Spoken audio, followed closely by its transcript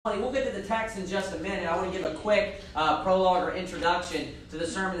We'll get to the text in just a minute. I want to give a quick prologue or introduction to the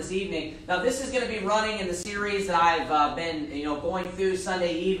sermon this evening. Now, this is going to be running in the series that I've been going through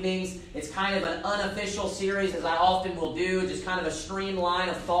Sunday evenings. It's kind of an unofficial series, as I often will do, just kind of a streamline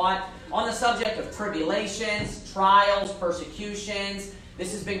of thought on the subject of tribulations, trials, persecutions.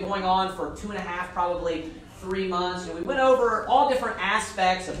 This has been going on for 2.5, probably 3 months. And we went over all different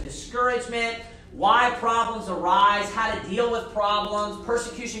aspects of discouragement, why problems arise, how to deal with problems,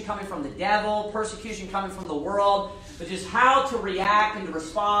 persecution coming from the devil, persecution coming from the world, but just how to react and to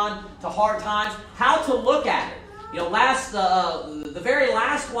respond to hard times, how to look at it. The very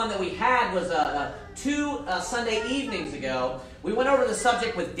last one that we had was two Sunday evenings ago. We went over the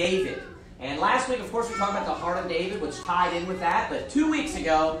subject with David. And last week, of course, we talked about the heart of David, which tied in with that. But 2 weeks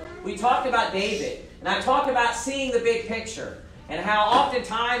ago, we talked about David. And I talked about seeing the big picture. And how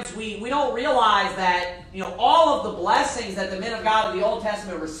oftentimes we don't realize that all of the blessings that the men of God of the Old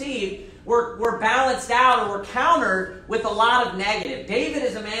Testament received were balanced out or were countered with a lot of negative. David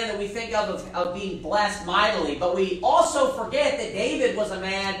is a man that we think of being blessed mightily, but we also forget that David was a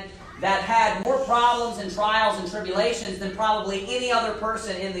man that had more problems and trials and tribulations than probably any other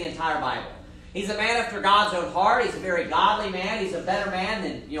person in the entire Bible. He's a man after God's own heart. He's a very godly man. He's a better man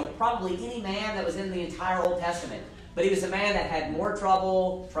than probably any man that was in the entire Old Testament. But he was a man that had more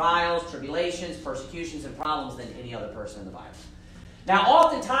trouble, trials, tribulations, persecutions, and problems than any other person in the Bible. Now,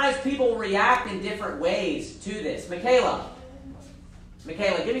 oftentimes people react in different ways to this. Michaela,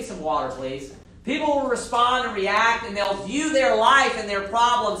 give me some water, please. People will respond and react, and they'll view their life and their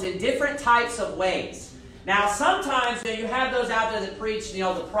problems in different types of ways. Now, sometimes you have those out there that preach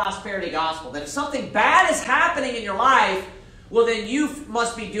the prosperity gospel, that if something bad is happening in your life, well, then you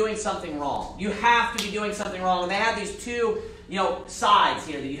must be doing something wrong. You have to be doing something wrong. And they have these two, sides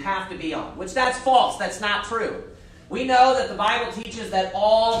here that you have to be on, which that's false. That's not true. We know that the Bible teaches that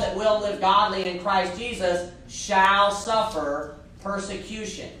all that will live godly in Christ Jesus shall suffer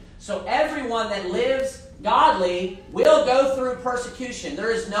persecution. So everyone that lives godly will go through persecution.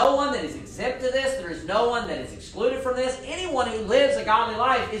 There is no one that is exempt to this. There is no one that is excluded from this. Anyone who lives a godly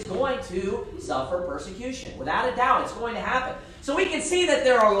life is going to suffer persecution. Without a doubt, it's going to happen. So we can see that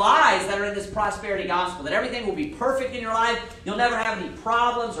there are lies that are in this prosperity gospel, that everything will be perfect in your life. You'll never have any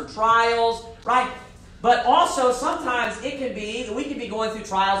problems or trials, right? But also, sometimes it can be that we can be going through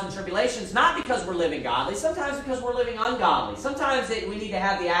trials and tribulations, not because we're living godly, sometimes because we're living ungodly. Sometimes we need to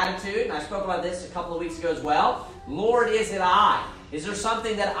have the attitude, and I spoke about this a couple of weeks ago as well, Lord, is it I? Is there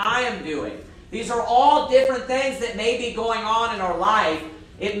something that I am doing? These are all different things that may be going on in our life.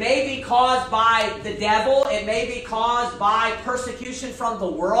 It may be caused by the devil. It may be caused by persecution from the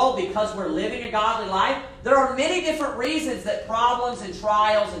world because we're living a godly life. There are many different reasons that problems and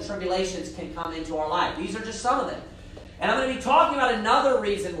trials and tribulations can come into our life. These are just some of them. And I'm going to be talking about another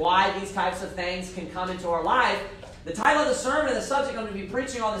reason why these types of things can come into our life. The title of the sermon and the subject I'm going to be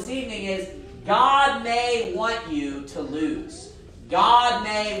preaching on this evening is God May Want You to Lose. God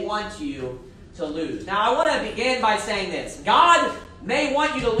may want you to lose. Now, I want to begin by saying this. God may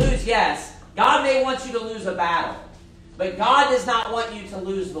want you to lose, yes. God may want you to lose a battle. But God does not want you to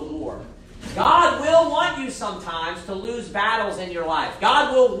lose the Lord. God will want you sometimes to lose battles in your life.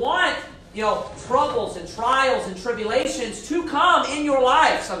 God will want, troubles and trials and tribulations to come in your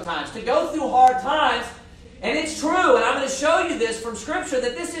life sometimes, to go through hard times. And it's true, and I'm going to show you this from Scripture,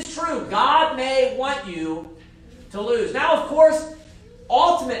 that this is true. God may want you to lose. Now, of course,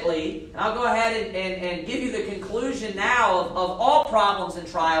 ultimately, and I'll go ahead and give you the conclusion now of all problems and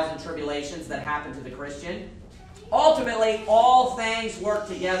trials and tribulations that happen to the Christian. Ultimately, all things work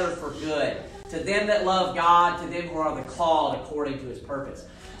together for good, to them that love God, to them who are the called according to His purpose.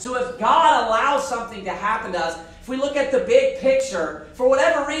 So if God allows something to happen to us, if we look at the big picture, for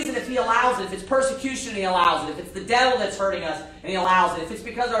whatever reason, if He allows it, if it's persecution, He allows it. If it's the devil that's hurting us, and He allows it. If it's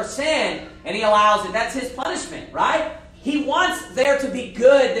because of our sin, and He allows it, that's His punishment, right? He wants there to be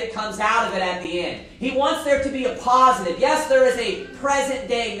good that comes out of it at the end. He wants there to be a positive. Yes, there is a present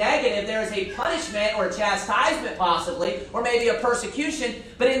day negative. There is a punishment or a chastisement possibly, or maybe a persecution.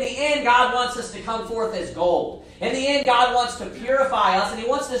 But in the end, God wants us to come forth as gold. In the end, God wants to purify us, and He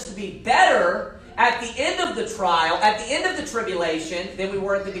wants us to be better at the end of the trial, at the end of the tribulation, than we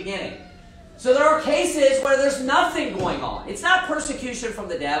were at the beginning. So there are cases where there's nothing going on. It's not persecution from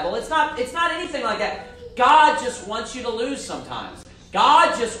the devil. It's not anything like that. God just wants you to lose sometimes.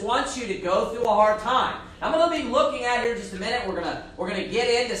 God just wants you to go through a hard time. I'm going to be looking at here in just a minute. We're going to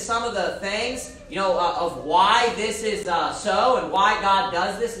get into some of the things, of why this is so and why God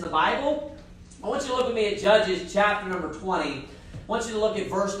does this in the Bible. I want you to look with me at Judges chapter number 20. I want you to look at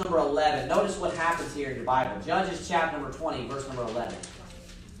verse number 11. Notice what happens here in your Bible. Judges chapter number 20, verse number 11.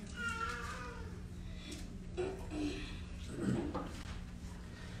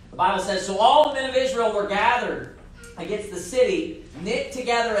 Bible says, so all the men of Israel were gathered against the city, knit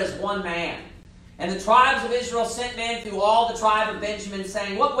together as one man. And the tribes of Israel sent men through all the tribe of Benjamin,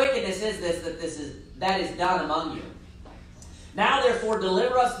 saying, what wickedness is this that is done among you? Now therefore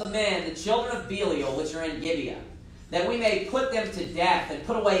deliver us the men, the children of Belial, which are in Gibeah, that we may put them to death and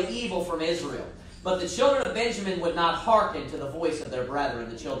put away evil from Israel. But the children of Benjamin would not hearken to the voice of their brethren,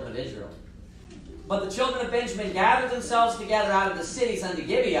 the children of Israel. But the children of Benjamin gathered themselves together out of the cities unto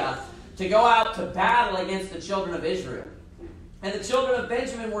Gibeah to go out to battle against the children of Israel. And the children of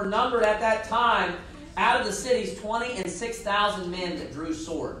Benjamin were numbered at that time out of the cities 26,000 men that drew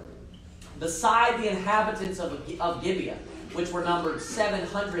sword, beside the inhabitants of Gibeah, which were numbered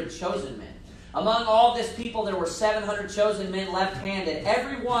 700 chosen men. Among all this people there were 700 chosen men left-handed.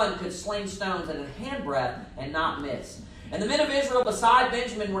 Every one could sling stones at a handbreadth and not miss. And the men of Israel beside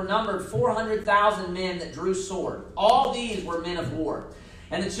Benjamin were numbered 400,000 men that drew sword. All these were men of war.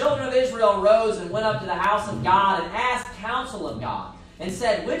 And the children of Israel rose and went up to the house of God and asked counsel of God, and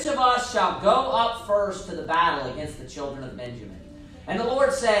said, which of us shall go up first to the battle against the children of Benjamin? And the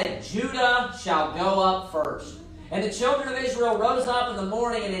Lord said, Judah shall go up first. And the children of Israel rose up in the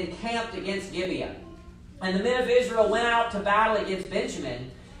morning and encamped against Gibeah. And the men of Israel went out to battle against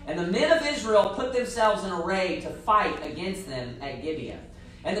Benjamin. And the men of Israel put themselves in array to fight against them at Gibeah.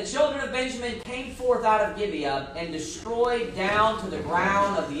 And the children of Benjamin came forth out of Gibeah and destroyed down to the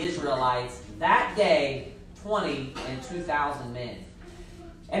ground of the Israelites that day 22,000 men.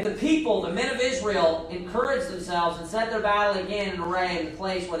 And the people, the men of Israel, encouraged themselves and set their battle again in array in the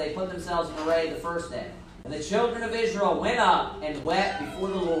place where they put themselves in array the first day. And the children of Israel went up and wept before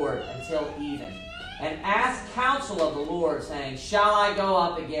the Lord until even, and asked counsel of the Lord, saying, shall I go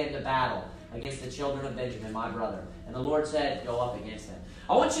up again to battle against the children of Benjamin, my brother? And the Lord said, go up against them.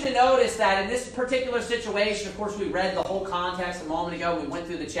 I want you to notice that in this particular situation, of course we read the whole context a moment ago, we went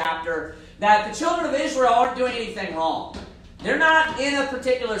through the chapter, that the children of Israel aren't doing anything wrong. They're not in a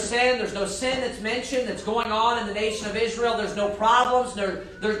particular sin. There's no sin that's mentioned that's going on in the nation of Israel. There's no problems.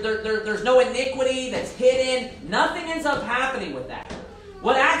 There's no iniquity that's hidden. Nothing ends up happening with that.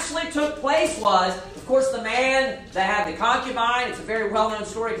 What actually took place was, of course, the man that had the concubine. It's a very well-known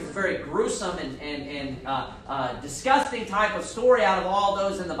story because it's a very gruesome and disgusting type of story out of all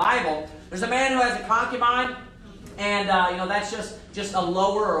those in the Bible. There's a man who has a concubine, and that's just a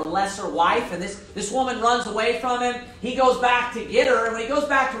lower or lesser wife, and this woman runs away from him. He goes back to get her, and when he goes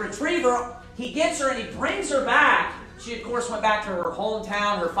back to retrieve her, he gets her and he brings her back. She, of course, went back to her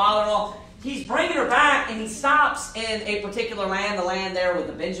hometown, her father-in-law. He's bringing her back, and he stops in a particular land, the land there with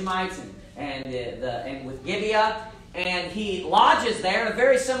the Benjamites and with Gibeah, and he lodges there. And a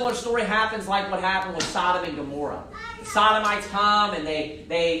very similar story happens like what happened with Sodom and Gomorrah. The Sodomites come, and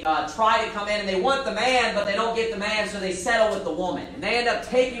they try to come in, and they want the man, but they don't get the man, so they settle with the woman. And they end up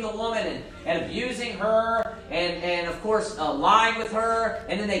taking the woman and abusing her, and of course, lying with her,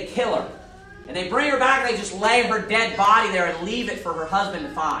 and then they kill her. And they bring her back, and they just lay her dead body there and leave it for her husband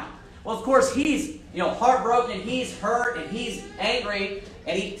to find. Well, of course, he's heartbroken, and he's hurt, and he's angry,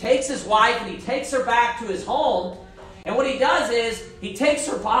 and he takes his wife, and he takes her back to his home. And what he does is, he takes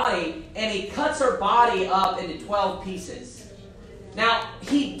her body, and he cuts her body up into 12 pieces. Now,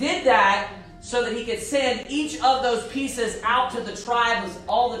 he did that so that he could send each of those pieces out to the tribes,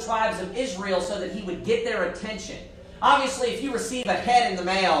 all the tribes of Israel, so that he would get their attention. Obviously, if you receive a head in the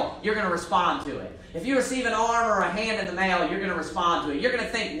mail, you're going to respond to it. If you receive an arm or a hand in the mail, you're going to respond to it. You're going to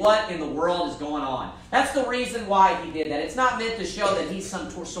think, what in the world is going on? That's the reason why he did that. It's not meant to show that he's some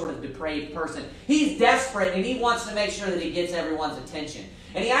sort of depraved person. He's desperate, and he wants to make sure that he gets everyone's attention.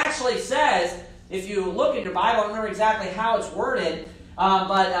 And he actually says, if you look in your Bible, I don't remember exactly how it's worded,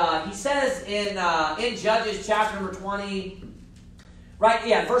 but he says in Judges chapter number 20,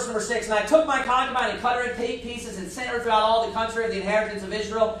 verse number 6, and I took my concubine and cut her in pieces and sent her throughout all the country of the inheritance of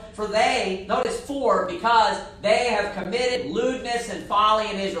Israel. For they, because they have committed lewdness and folly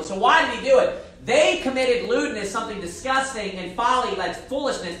in Israel. So why did he do it? They committed lewdness, something disgusting, and folly, like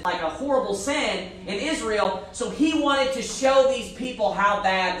foolishness, like a horrible sin in Israel. So he wanted to show these people how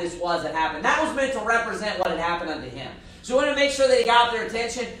bad this was that happened. That was meant to represent what had happened unto him. So he wanted to make sure that he got their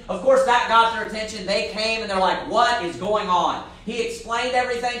attention. Of course, that got their attention. They came, and they're like, what is going on? He explained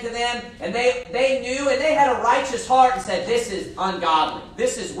everything to them, and they knew, and they had a righteous heart and said, this is ungodly.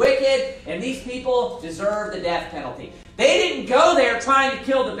 This is wicked, and these people deserve the death penalty. They didn't go there trying to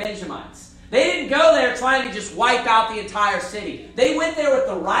kill the Benjamites. They didn't go there trying to just wipe out the entire city. They went there with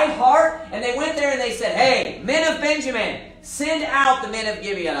the right heart, and they went there and they said, hey, men of Benjamin, send out the men of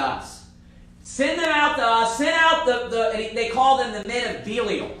Gibeah to us. Send them out to us. Send out they call them the men of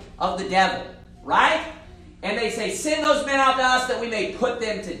Belial, of the devil, right? and they say, send those men out to us that we may put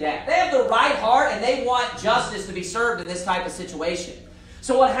them to death. They have the right heart, and they want justice to be served in this type of situation.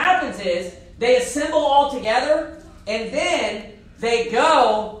 So what happens is, they assemble all together, and then they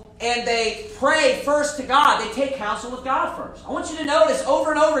go and they pray first to God. They take counsel with God first. I want you to notice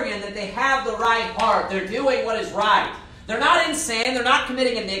over and over again that they have the right heart. They're doing what is right. They're not in sin. They're not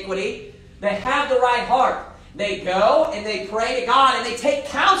committing iniquity. They have the right heart. They go and they pray to God, and they take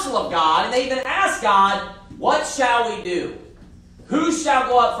counsel of God, and they even ask God, what shall we do? Who shall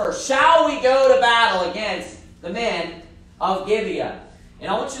go up first? Shall we go to battle against the men of Gibeah? And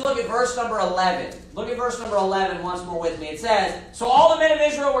I want you to look at verse number 11. Look at verse number 11 once more with me. It says, so all the men of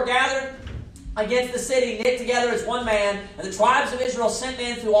Israel were gathered against the city, knit together as one man, and the tribes of Israel sent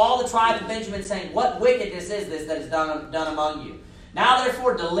men through all the tribes of Benjamin, saying, what wickedness is this that is done among you? Now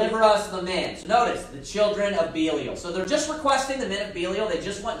therefore deliver us the men. So notice, the children of Belial. So they're just requesting the men of Belial. They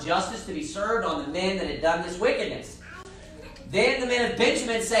just want justice to be served on the men that had done this wickedness. Then the men of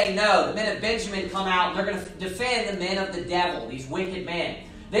Benjamin say no. The men of Benjamin come out and they're going to defend the men of the devil, these wicked men.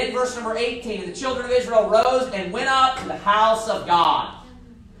 Then verse number 18, and the children of Israel rose and went up to the house of God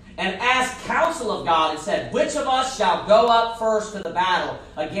and asked counsel of God and said, which of us shall go up first to the battle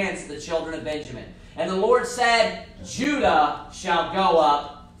against the children of Benjamin? And the Lord said, Judah shall go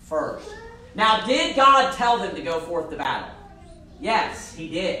up first. Now, did God tell them to go forth to battle? Yes, He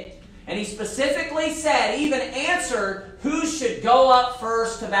did. And He specifically said, even answered who should go up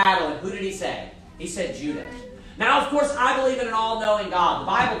first to battle. And who did He say? He said Judah. Now, of course, I believe in an all-knowing God. The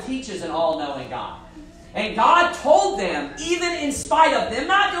Bible teaches an all-knowing God. And God told them, even in spite of them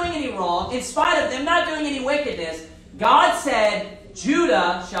not doing any wrong, in spite of them not doing any wickedness, God said,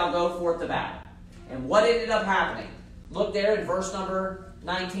 Judah shall go forth to battle. And what ended up happening? Look there in verse number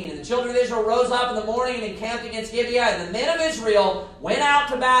 19. And the children of Israel rose up in the morning and encamped against Gibeah. And the men of Israel went out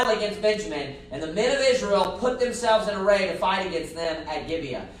to battle against Benjamin. And the men of Israel put themselves in array to fight against them at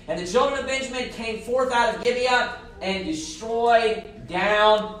Gibeah. And the children of Benjamin came forth out of Gibeah and destroyed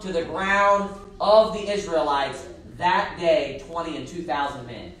down to the ground of the Israelites that day 20 and 2,000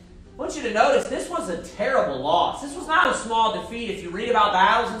 men. I want you to notice this was a terrible loss. This was not a small defeat. If you read about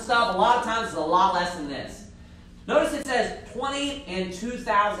battles and stuff, a lot of times it's a lot less than this. Notice it says 20 and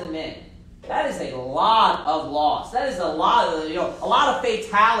 2,000 men. That is a lot of loss. That is a lot of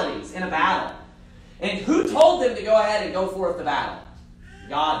fatalities in a battle. And who told them to go ahead and go forth to battle?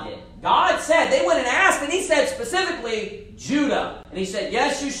 God did. God said, they went and asked, and He said specifically, Judah. And He said,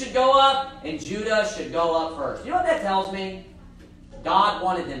 yes, you should go up, and Judah should go up first. You know what that tells me? God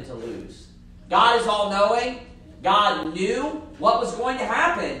wanted them to lose. God is all-knowing. God knew what was going to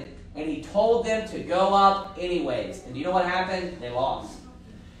happen, and He told them to go up anyways. And do you know what happened? They lost.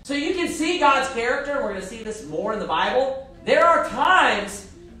 So you can see God's character. We're going to see this more in the Bible. There are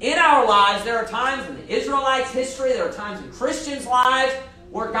times in our lives, there are times in the Israelites' history, there are times in Christians' lives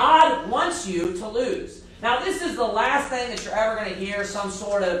where God wants you to lose. Now, this is the last thing that you're ever going to hear some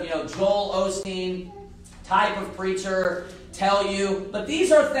sort of, Joel Osteen type of preacher tell you. But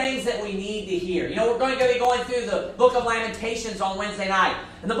these are things that we need to hear. We're going to be going through the book of Lamentations on Wednesday night.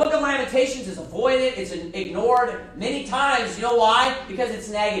 And the book of Lamentations is avoided, it's ignored many times. You know why? Because it's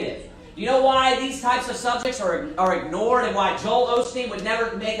negative. Do you know why these types of subjects are ignored and why Joel Osteen would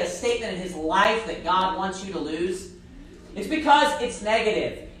never make a statement in his life that God wants you to lose? It's because it's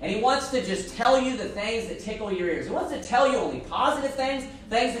negative. And he wants to just tell you the things that tickle your ears. He wants to tell you only positive things,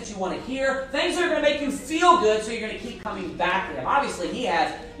 things that you want to hear, things that are going to make you feel good so you're going to keep coming back to him. Obviously, he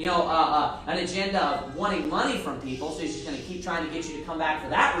has, an agenda of wanting money from people, so he's just going to keep trying to get you to come back for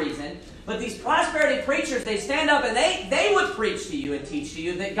that reason. But these prosperity preachers, they stand up and they would preach to you and teach to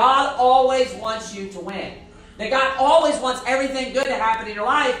you that God always wants you to win. That God always wants everything good to happen in your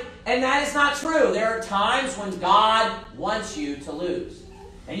life, and that is not true. There are times when God wants you to lose.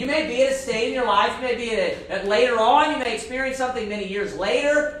 And you may be at a state in your life, you may be at later on, you may experience something many years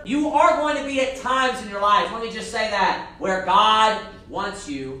later. You are going to be at times in your life, let me just say that, where God wants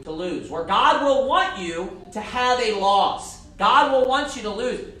you to lose. Where God will want you to have a loss. God will want you to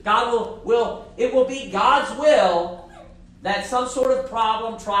lose. It will be God's will that some sort of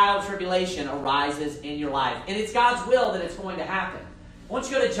problem, trial, tribulation arises in your life. And it's God's will that it's going to happen. I want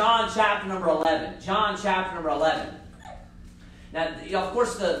you to go to John chapter number 11. John chapter number 11. Now, of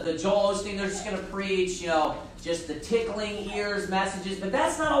course, the Joel Osteen, they're just going to preach, just the tickling ears messages. But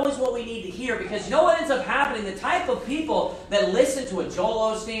that's not always what we need to hear, because you know what ends up happening? The type of people that listen to a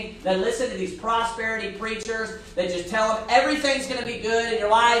Joel Osteen, that listen to these prosperity preachers, that just tell them everything's going to be good in your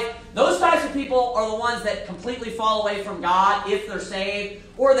life, those types of people are the ones that completely fall away from God if they're saved,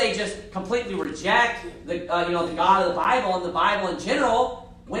 or they just completely reject the God of the Bible and the Bible in general.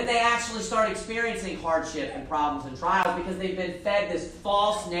 when they actually start experiencing hardship and problems and trials, because they've been fed this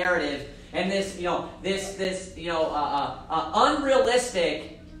false narrative and this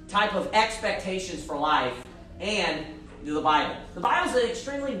unrealistic type of expectations for life and the Bible. The Bible is an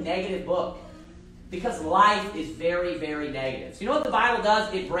extremely negative book because life is very, very negative. So you know what the Bible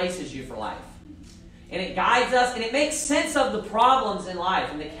does? It braces you for life. And it guides us, and it makes sense of the problems in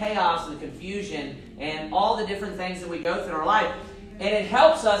life, and the chaos and the confusion, and all the different things that we go through in our life. And it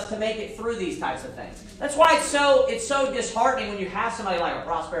helps us to make it through these types of things. That's why it's so disheartening when you have somebody like a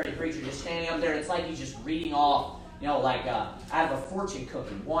prosperity preacher just standing up there, and it's like he's just reading off, like out of a fortune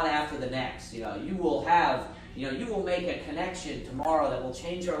cookie, one after the next. You will make a connection tomorrow that will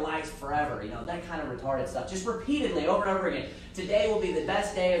change your life forever. That kind of retarded stuff. Just repeatedly, over and over again. Today will be the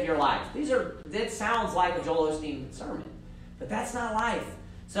best day of your life. That sounds like a Joel Osteen sermon. But that's not life.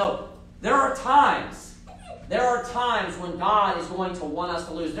 So, there are times when God is going to want us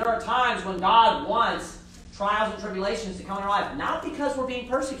to lose. There are times when God wants trials and tribulations to come in our life. Not because we're being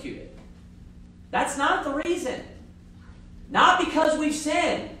persecuted. That's not the reason. Not because we've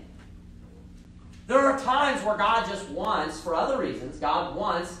sinned. There are times where God just wants, for other reasons, God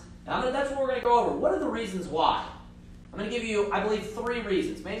wants, and that's what we're going to go over. What are the reasons why? I'm going to give you, I believe, 3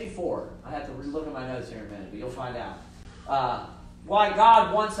 reasons, maybe 4. I have to look at my notes here in a minute, but you'll find out. Why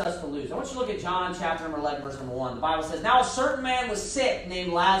God wants us to lose. I want you to look at John chapter number 11, verse number 1. The Bible says, "Now a certain man was sick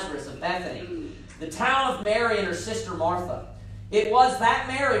named Lazarus of Bethany, the town of Mary and her sister Martha. It was that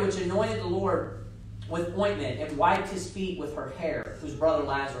Mary which anointed the Lord with ointment and wiped his feet with her hair, whose brother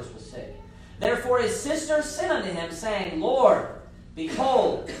Lazarus was sick. Therefore his sister sent unto him, saying, Lord,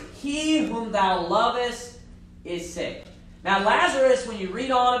 behold, he whom thou lovest is sick." Now Lazarus, when you read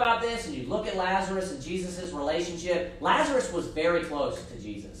on about this and you look at Lazarus and Jesus' relationship, Lazarus was very close to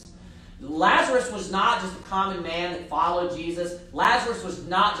Jesus. Lazarus was not just a common man that followed Jesus. Lazarus was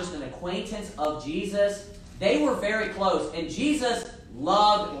not just an acquaintance of Jesus. They were very close, and Jesus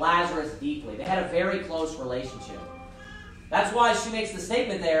loved Lazarus deeply. They had a very close relationship. That's why she makes the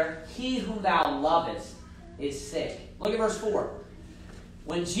statement there, "He whom thou lovest is sick." Look at verse 4.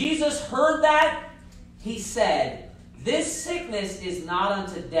 "When Jesus heard that, he said, This sickness is not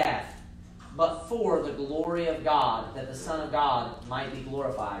unto death, but for the glory of God, that the Son of God might be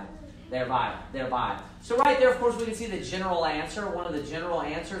glorified thereby." So right there, of course, we can see the general answer, one of the general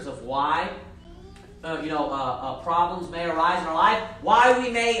answers of why problems may arise in our life, why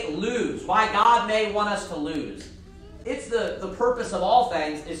we may lose, why God may want us to lose. It's the purpose of all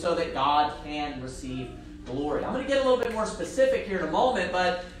things is so that God can receive glory. I'm going to get a little bit more specific here in a moment,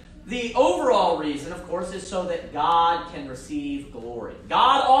 but the overall reason, of course, is so that God can receive glory.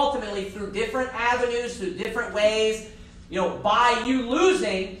 God ultimately, through different avenues, through different ways, by you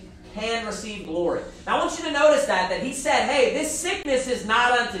losing, can receive glory. Now, I want you to notice that he said, hey, this sickness is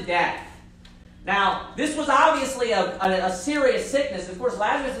not unto death. Now, this was obviously a serious sickness. Of course,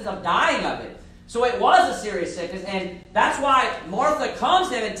 Lazarus ends up dying of it. So it was a serious sickness, and that's why Martha comes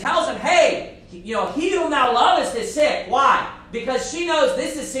to him and tells him, hey, he whom thou lovest is sick. Why? Because she knows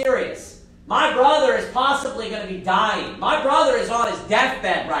this is serious. My brother is possibly going to be dying. My brother is on his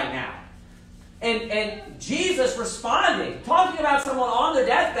deathbed right now. And Jesus responding, talking about someone on their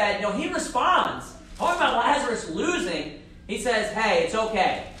deathbed, he responds. Talking about Lazarus losing, he says, hey, it's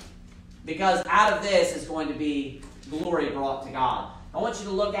okay. Because out of this is going to be glory brought to God. I want you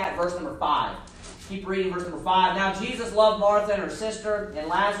to look at verse number 5. Keep reading verse number 5. "Now Jesus loved Martha and her sister and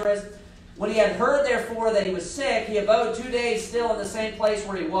Lazarus. When he had heard, therefore, that he was sick, he abode 2 days still in the same place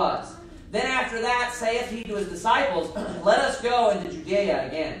where he was. Then after that saith he to his disciples, Let us go into Judea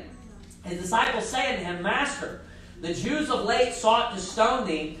again. His disciples say unto him, Master, the Jews of late sought to stone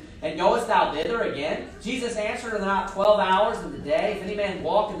thee, and goest thou thither again? Jesus answered, Are there not 12 hours in the day? If any man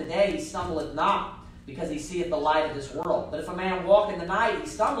walk in the day, he stumbleth not, because he seeth the light of this world. But if a man walk in the night, he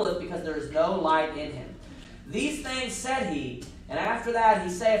stumbleth, because there is no light in him. These things said he, and after that he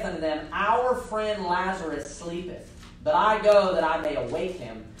saith unto them, Our friend Lazarus sleepeth, but I go that I may awake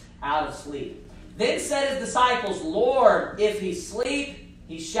him out of sleep. Then said his disciples, Lord, if he sleep,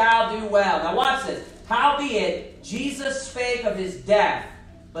 he shall do well. Now watch this. Howbeit, Jesus spake of his death,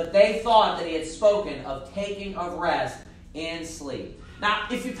 but they thought that he had spoken of taking of rest in sleep. Now,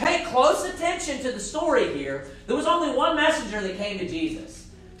 if you pay close attention to the story here, there was only one messenger that came to Jesus.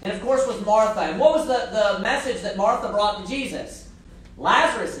 And of course was Martha. And what was the message that Martha brought to Jesus?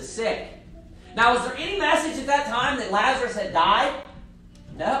 Lazarus is sick. Now, was there any message at that time that Lazarus had died?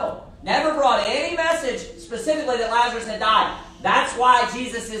 No. Never brought any message specifically that Lazarus had died. That's why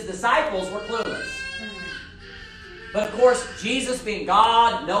Jesus' disciples were clueless. But of course, Jesus being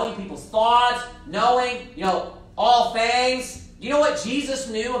God, knowing people's thoughts, knowing, all things, Do you know what Jesus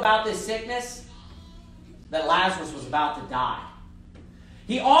knew about this sickness? That Lazarus was about to die.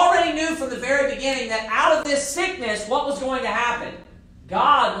 He already knew from the very beginning that out of this sickness, what was going to happen?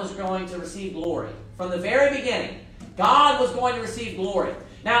 God was going to receive glory. From the very beginning, God was going to receive glory.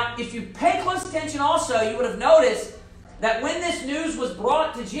 Now, if you pay close attention also, you would have noticed that when this news was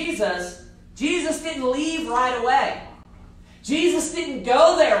brought to Jesus, Jesus didn't leave right away. Jesus didn't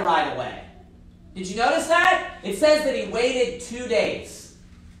go there right away. Did you notice that? It says that he waited 2 days.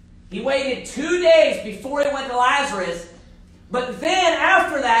 He waited 2 days before he went to Lazarus. But then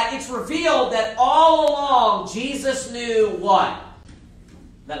after that, it's revealed that all along Jesus knew what?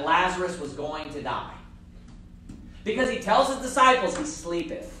 That Lazarus was going to die. Because he tells his disciples he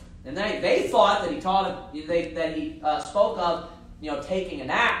sleepeth. And they thought that he spoke of taking a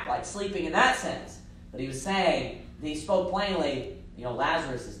nap, like sleeping in that sense. But he was saying, he spoke plainly,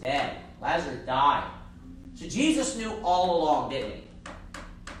 Lazarus is dead. Lazarus died. So Jesus knew all along, didn't he?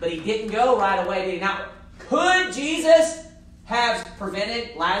 But he didn't go right away, did he? Now, could Jesus have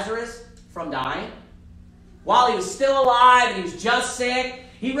prevented Lazarus from dying? While he was still alive and he was just sick,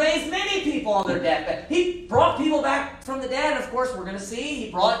 he raised many people on their deathbed. He brought people back from the dead. And of course, we're going to see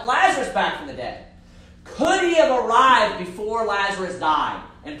he brought Lazarus back from the dead. Could he have arrived before Lazarus died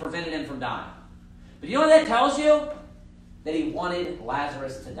and prevented him from dying? But you know what that tells you? That he wanted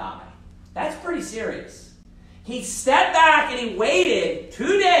Lazarus to die. That's pretty serious. He stepped back and he waited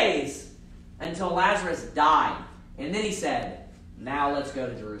 2 days until Lazarus died. And then he said, now let's go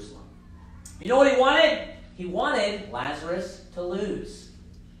to Jerusalem. You know what he wanted? He wanted Lazarus to lose.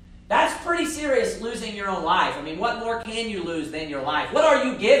 That's pretty serious, losing your own life. I mean, what more can you lose than your life? What are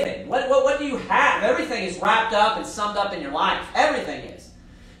you given? What do you have? Everything is wrapped up and summed up in your life. Everything is.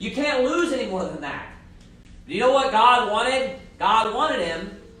 You can't lose any more than that. Do you know what God wanted? God wanted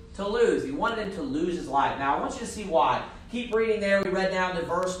him to lose. He wanted him to lose his life. Now, I want you to see why. Keep reading there. We read down to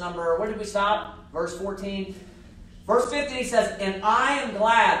verse number, where did we stop? Verse 14. Verse 15, he says, and I am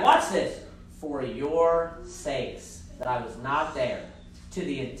glad, watch this, for your sakes, that I was not there, to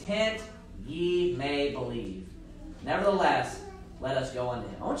the intent ye may believe. Nevertheless, let us go unto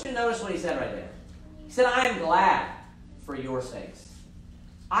him. I want you to notice what he said right there. He said, I am glad for your sakes.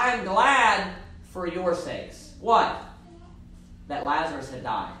 I am glad for your sakes. What? That Lazarus had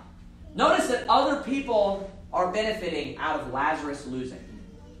died. Notice that other people are benefiting out of Lazarus losing.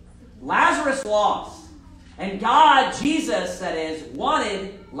 Lazarus lost. And God, Jesus, that is,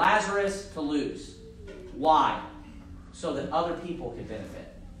 wanted Lazarus to lose. Why? So that other people could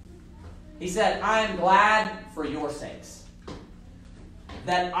benefit. He said, I am glad for your sakes,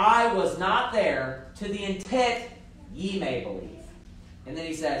 that I was not there, to the intent ye may believe. And then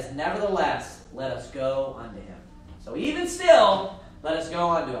he says, nevertheless, let us go unto him. So even still, let us go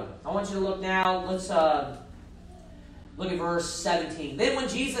unto him. I want you to look now. Let's look at verse 17. Then when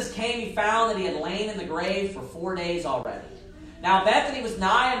Jesus came, he found that he had lain in the grave for 4 days already. Now Bethany was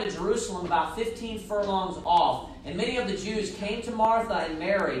nigh unto Jerusalem, about 15 furlongs off, and many of the Jews came to Martha and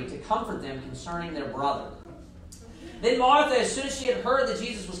Mary to comfort them concerning their brother. Then Martha, as soon as she had heard that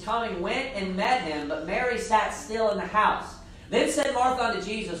Jesus was coming, went and met him, but Mary sat still in the house. Then said Martha unto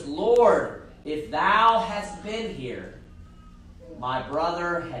Jesus, Lord, if thou hadst been here, my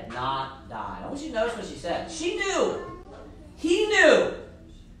brother had not died. I want you to notice what she said. She knew. He knew.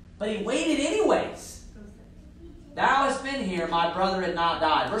 But he waited anyways. Thou hast been here, my brother had not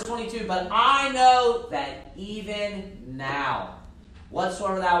died. Verse 22, but I know that even now,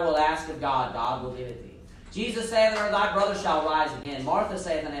 whatsoever thou wilt ask of God, God will give it thee. Jesus saith unto her, thy brother shall rise again. Martha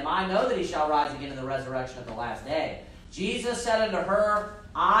saith unto him, I know that he shall rise again in the resurrection of the last day. Jesus said unto her,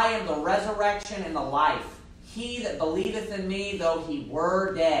 I am the resurrection and the life. He that believeth in me, though he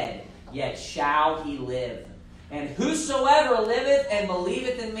were dead, yet shall he live. And whosoever liveth and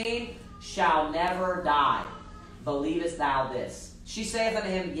believeth in me shall never die. Believest thou this? She saith unto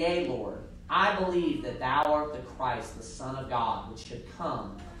him, Yea, Lord, I believe that thou art the Christ, the Son of God, which should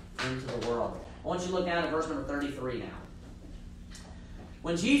come into the world. I want you to look down at verse number 33 now.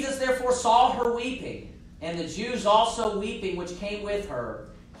 When Jesus therefore saw her weeping, and the Jews also weeping, which came with her,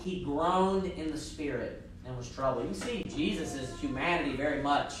 he groaned in the spirit and was troubled. You can see Jesus' humanity very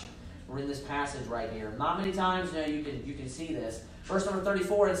much. We're in this passage right here. Not many times you can see this. Verse number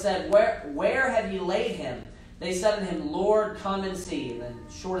 34, it said, Where have ye laid him? They said unto him, Lord, come and see. And then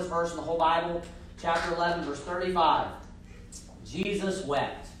shortest verse in the whole Bible, chapter 11, verse 35. Jesus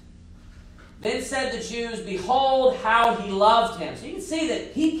wept. Then said the Jews, Behold how he loved him. So you can see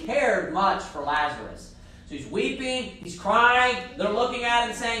that he cared much for Lazarus. So he's weeping, he's crying. They're looking at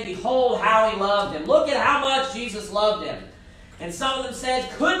him saying, Behold how he loved him. Look at how much Jesus loved him. And some of them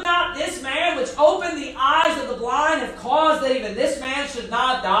said, "Could not this man which opened the eyes of the blind have caused that even this man should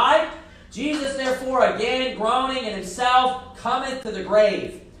not die? Jesus therefore, again groaning in himself, cometh to the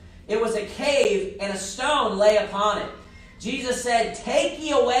grave. It was a cave, and a stone lay upon it. Jesus said, Take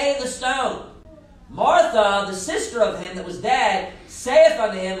ye away the stone. Martha, the sister of him that was dead, saith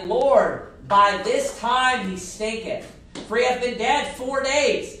unto him, Lord, by this time he stinketh, for he hath been dead 4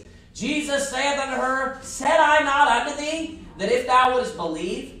 days. Jesus saith unto her, Said I not unto thee, that if thou wouldest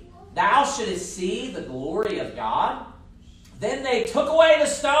believe, thou shouldest see the glory of God? Then they took away the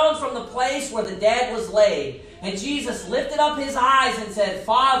stone from the place where the dead was laid. And Jesus lifted up his eyes and said,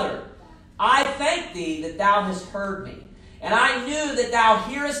 Father, I thank thee that thou hast heard me. And I knew that thou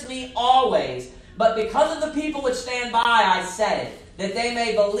hearest me always. But because of the people which stand by, I said it, that they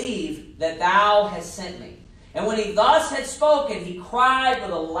may believe that thou hast sent me. And when he thus had spoken, he cried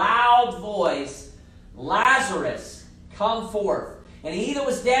with a loud voice, Lazarus, come forth. And he that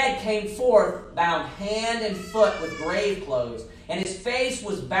was dead came forth, bound hand and foot with grave clothes, and his face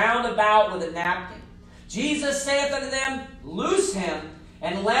was bound about with a napkin. Jesus saith unto them, Loose him,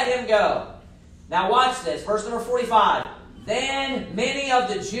 and let him go. Now watch this, verse number 45. Then many of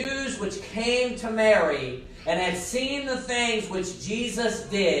the Jews which came to Mary, and had seen the things which Jesus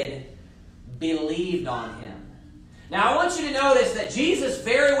did, believed on him. Now I want you to notice that Jesus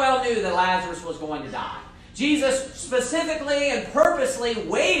very well knew that Lazarus was going to die. Jesus specifically and purposely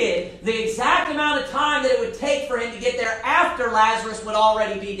waited the exact amount of time that it would take for him to get there after Lazarus would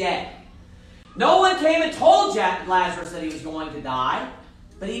already be dead. No one came and told Lazarus that he was going to die,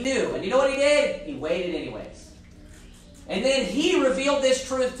 but he knew. And you know what he did? He waited anyways. And then he revealed this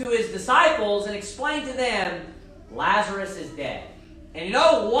truth to his disciples and explained to them, Lazarus is dead. And you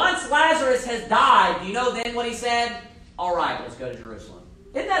know, once Lazarus has died, you know then what he said? All right, let's go to Jerusalem.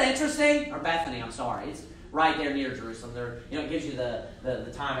 Isn't that interesting? Or Bethany, I'm sorry. It's right there near Jerusalem. It gives you the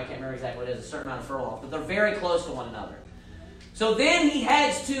time. I can't remember exactly what it is, a certain amount of furlongs, but they're very close to one another. So then he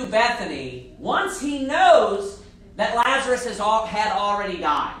heads to Bethany once he knows that Lazarus had already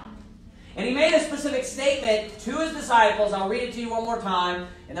died. And he made a specific statement to his disciples. I'll read it to you one more time,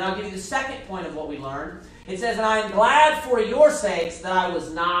 and then I'll give you the second point of what we learned. It says, And I am glad for your sakes that I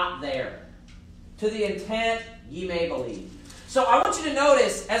was not there, to the intent ye may believe. So I want you to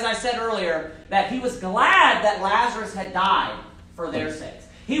notice, as I said earlier, that he was glad that Lazarus had died for their sakes.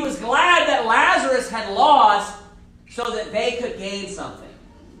 He was glad that Lazarus had lost so that they could gain something.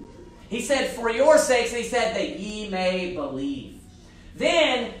 He said, for your sakes, and he said that ye may believe.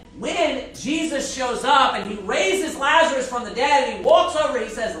 Then, when Jesus shows up and he raises Lazarus from the dead and he walks over, he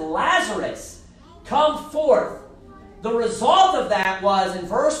says, Lazarus, come forth. The result of that was, in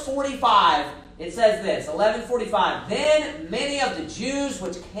verse 45, it says this, 11:45, Then many of the Jews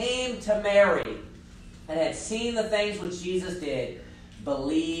which came to Mary and had seen the things which Jesus did,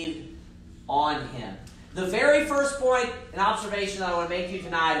 believed on him. The very first point and observation that I want to make to you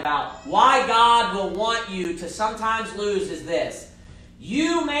tonight about why God will want you to sometimes lose is this.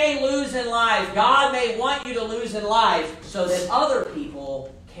 You may lose in life. God may want you to lose in life so that other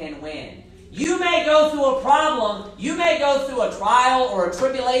people can win. You may go through a problem. You may go through a trial or a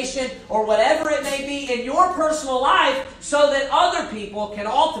tribulation or whatever it may be in your personal life so that other people can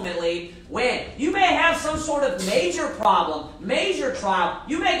ultimately win. You may have some sort of major problem, major trial.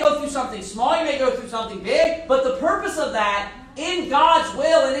 You may go through something small. You may go through something big. But the purpose of that, in God's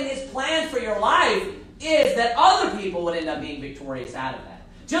will and in His plan for your life, is that other people would end up being victorious out of that.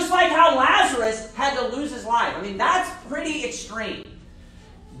 Just like how Lazarus had to lose his life. I mean, that's pretty extreme.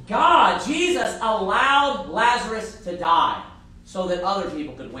 God, Jesus, allowed Lazarus to die so that other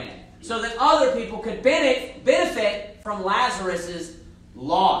people could win. So that other people could benefit from Lazarus'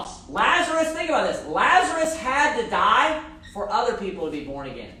 loss. Lazarus, think about this. Lazarus had to die for other people to be born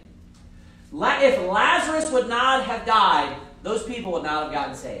again. If Lazarus would not have died, those people would not have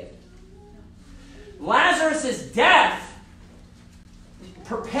gotten saved. Lazarus' death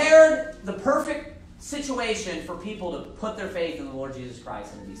prepared the perfect situation for people to put their faith in the Lord Jesus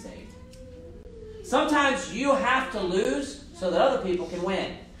Christ and to be saved. Sometimes you have to lose so that other people can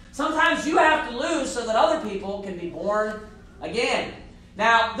win. Sometimes you have to lose so that other people can be born again.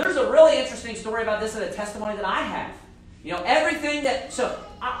 Now, there's a really interesting story about this and a testimony that I have. You know, everything that... So,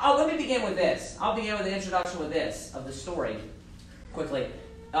 let me begin with this. I'll begin with the introduction with this, of the story, quickly.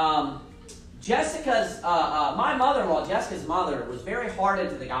 My mother-in-law, Jessica's mother, was very hard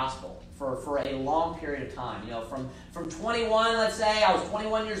into the gospel for a long period of time. You know, from 21, let's say, I was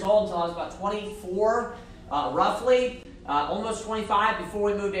 21 years old until I was about 24, roughly. almost 25 before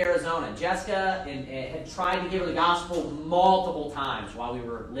we moved to Arizona. Jessica had tried to give her the gospel multiple times while we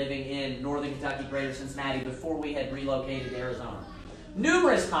were living in northern Kentucky, greater Cincinnati, before we had relocated to Arizona.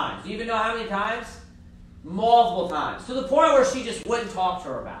 Numerous times. Do you even know how many times? Multiple times. To the point where she just wouldn't talk to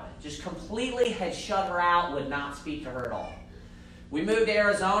her about it. Just completely had shut her out, would not speak to her at all. We moved to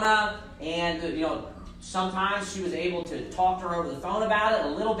Arizona, and sometimes she was able to talk to her over the phone about it a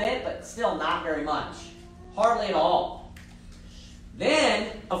little bit, but still not very much. Hardly at all. Then,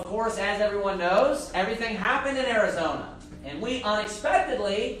 of course, as everyone knows, everything happened in Arizona. And we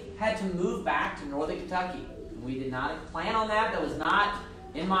unexpectedly had to move back to northern Kentucky. We did not plan on that. That was not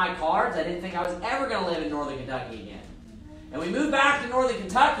in my cards. I didn't think I was ever going to live in northern Kentucky again. And we moved back to northern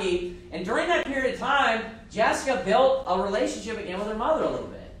Kentucky, and during that period of time, Jessica built a relationship again with her mother a little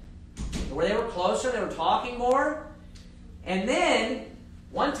bit. Where they were closer, they were talking more. And then,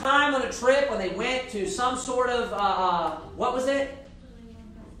 one time on a trip when they went to some sort of, what was it?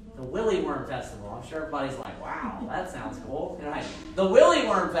 The Willy Worm Festival. I'm sure everybody's like, wow, that sounds cool. Right. The Willy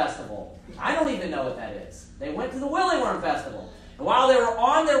Worm Festival. I don't even know what that is. They went to the Willy Worm Festival. And while they were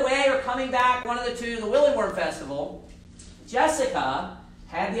on their way or coming back, one of the two, the Willy Worm Festival, Jessica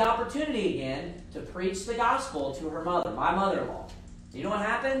had the opportunity again to preach the gospel to her mother, my mother-in-law. Do you know what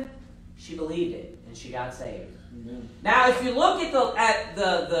happened? She believed it, and she got saved. Amen. Now, if you look at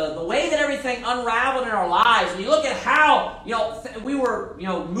the way that everything unraveled in our lives, and you look at how we were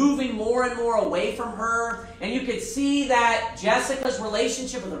moving more and more away from her, and you could see that Jessica's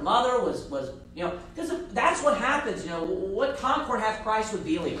relationship with her mother was because that's what happens. What concord hath Christ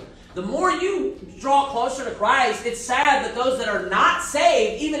revealed you? The more you draw closer to Christ, it's sad that those that are not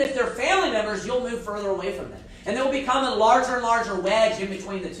saved, even if they're family members, you'll move further away from them. And there will become a larger and larger wedge in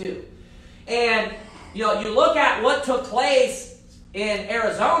between the two. And, you look at what took place in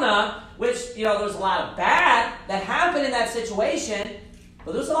Arizona, which, there was a lot of bad that happened in that situation,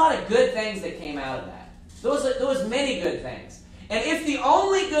 but there was a lot of good things that came out of that. There was many good things. And if the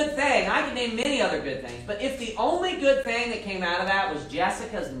only good thing, I can name many other good things, but if the only good thing that came out of that was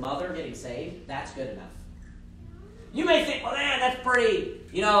Jessica's mother getting saved, that's good enough. You may think, well, man, that's pretty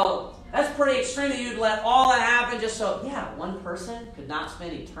extreme that you'd let all that happen just so, one person could not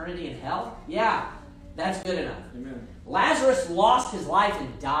spend eternity in hell? Yeah, that's good enough. Amen. Lazarus lost his life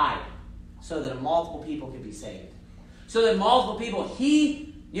and died so that multiple people could be saved. So that multiple people,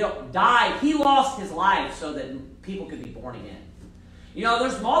 he died. He lost his life so that people could be born again.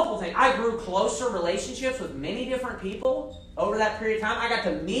 There's multiple things. I grew closer relationships with many different people over that period of time. I got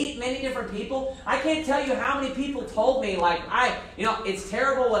to meet many different people. I can't tell you how many people told me, it's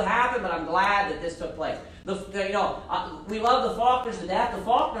terrible what happened, but I'm glad that this took place. We love the Faulkners to death. The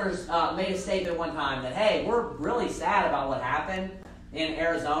Faulkners made a statement one time that, hey, we're really sad about what happened in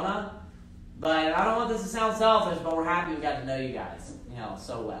Arizona, but I don't want this to sound selfish, but we're happy we got to know you guys,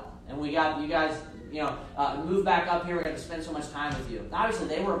 so well. And we got you guys, move back up here. We're going to spend so much time with you. Obviously,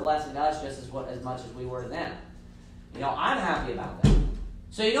 they were a blessing to us just as much as we were to them. I'm happy about that.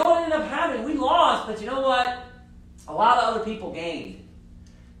 So you know what ended up happening? We lost, but you know what? A lot of other people gained.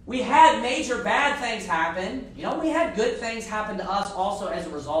 We had major bad things happen. We had good things happen to us also as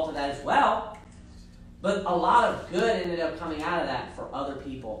a result of that as well. But a lot of good ended up coming out of that for other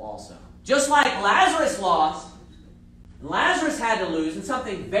people also. Just like Lazarus lost, Lazarus had to lose, and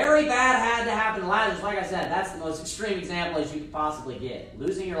something very bad had to happen to Lazarus. Like I said, that's the most extreme example as you could possibly get.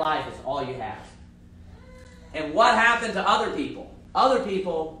 Losing your life is all you have. And what happened to other people? Other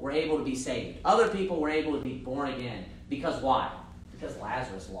people were able to be saved. Other people were able to be born again. Because why? Because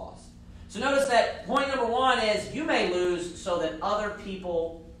Lazarus lost. So notice that point number one is you may lose so that other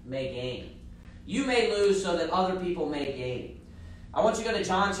people may gain. You may lose so that other people may gain. I want you to go to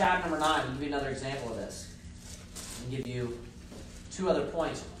John chapter number 9 and give you another example of this. And give you two other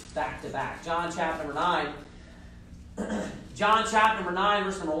points back to back. John chapter number 9. John chapter number 9,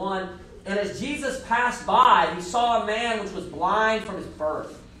 verse number 1. And as Jesus passed by, he saw a man which was blind from his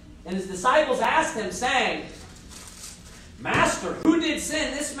birth. And his disciples asked him, saying, Master, who did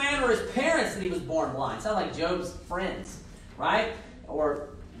sin, this man or his parents, that he was born blind? Sounds like Job's friends, right? Or,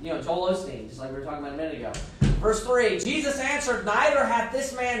 Joel Osteen, just like we were talking about a minute ago. Verse 3, Jesus answered, Neither hath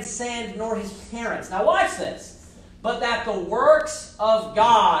this man sinned nor his parents. Now watch this. But that the works of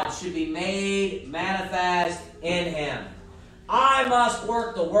God should be made manifest in him. I must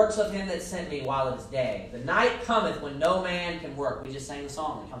work the works of him that sent me while it is day. The night cometh when no man can work. We just sang the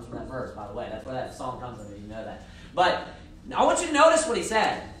song that comes from that verse, by the way. That's where that song comes from, you know that. But I want you to notice what he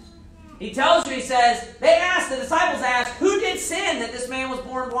said. He tells you, he says, the disciples asked, who did sin that this man was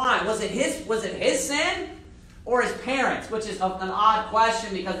born blind? Was it his sin or his parents? Which is an odd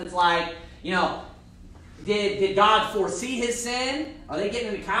question because it's like, Did God foresee his sin? Are they getting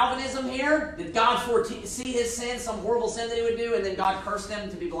into Calvinism here? Did God foresee his sin, some horrible sin that he would do, and then God cursed him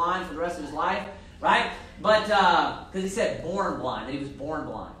to be blind for the rest of his life? Right? But, because he said born blind, that he was born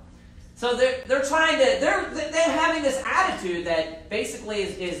blind. So they're trying to, they're having this attitude that basically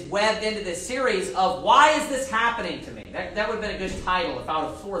is webbed into this series of why is this happening to me? That would have been a good title if I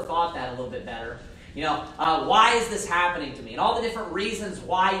would have forethought that a little bit better. You know, why is this happening to me? And all the different reasons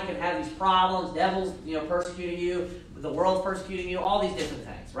why you can have these problems, devils, persecuting you, the world persecuting you, all these different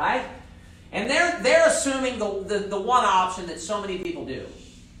things, right? And they're assuming the one option that so many people do.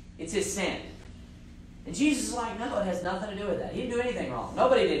 It's his sin. And Jesus is like, no, it has nothing to do with that. He didn't do anything wrong.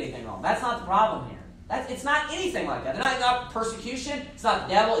 Nobody did anything wrong. That's not the problem here. It's not anything like that. It's not persecution. It's not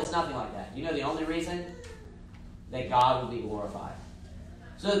the devil. It's nothing like that. You know the only reason? That God would be glorified.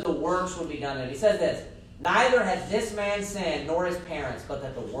 So that the works would be done in him. He says this, neither has this man sinned nor his parents, but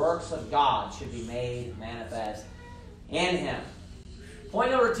that the works of God should be made manifest in him. Point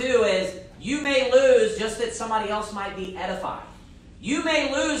number 2 is, you may lose just that somebody else might be edified. You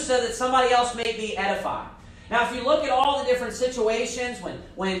may lose so that somebody else may be edified. Now, if you look at all the different situations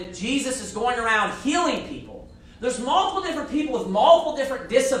when Jesus is going around healing people, there's multiple different people with multiple different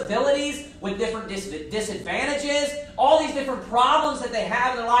disabilities, with different disadvantages, all these different problems that they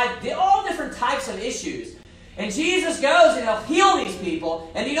have in their life, all different types of issues. And Jesus goes and he'll heal these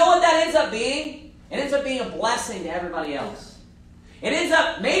people, and you know what that ends up being? It ends up being a blessing to everybody else. It ends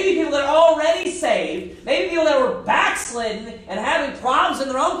up, maybe people that are already saved, maybe people that were backslidden and having problems in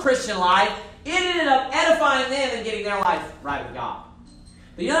their own Christian life, it ended up edifying them and getting their life right with God.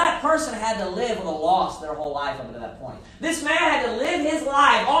 But you know, that person had to live with a loss their whole life up to that point. This man had to live his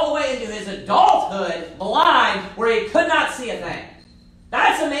life all the way into his adulthood blind, where he could not see a thing.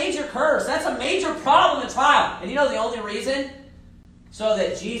 That's a major curse. That's a major problem and trial. And you know the only reason? So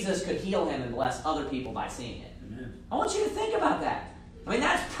that Jesus could heal him and bless other people by seeing it. Amen. I want you to think about that. I mean,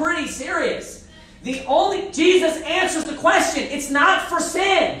 that's pretty serious. Jesus answers the question. It's not for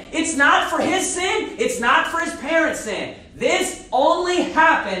sin. It's not for his sin. It's not for his parents' sin. This only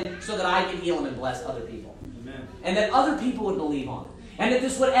happened so that I could heal him and bless other people. Amen. And that other people would believe on it. And that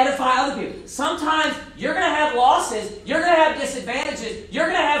this would edify other people. Sometimes you're going to have losses. You're going to have disadvantages. You're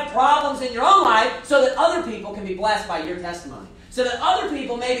going to have problems in your own life so that other people can be blessed by your testimony. So that other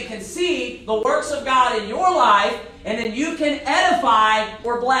people maybe can see the works of God in your life, and then you can edify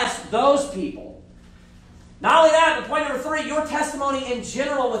or bless those people. Not only that, but point number 3, your testimony in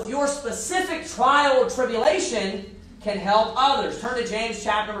general with your specific trial or tribulation can help others. Turn to James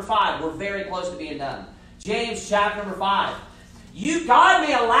chapter number 5. We're very close to being done. James chapter number 5. God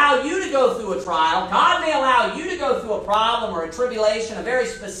may allow you to go through a trial. God may allow you to go through a problem or a tribulation, a very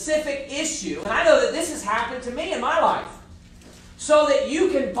specific issue. And I know that this has happened to me in my life. So that you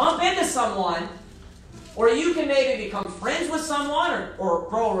can bump into someone, or you can maybe become friends with someone, or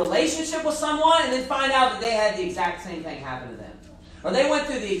grow a relationship with someone, and then find out that they had the exact same thing happen to them. Or they went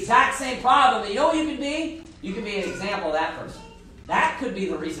through the exact same problem. And you know what you can be? You can be an example of that person. That could be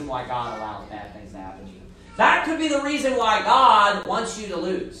the reason why God allows bad things to happen to you. That could be the reason why God wants you to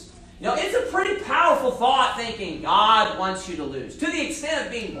lose. You know, it's a pretty powerful thought thinking God wants you to lose. To the extent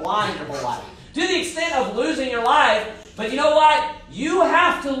of being blind your whole life. To the extent of losing your life. But you know what? You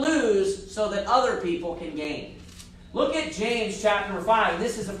have to lose so that other people can gain. Look at James chapter number 5. And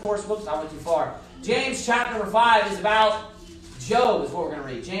this is, of course, whoops, I went too far. James chapter number 5 is about Job, is what we're going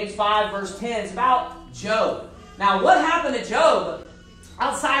to read. James 5 verse 10 is about Job. Now, what happened to Job,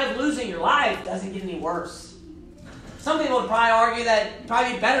 outside of losing your life, doesn't get any worse. Some people would probably argue that it'd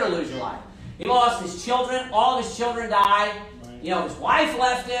probably be better to lose your life. He lost his children. All of his children died. You know, his wife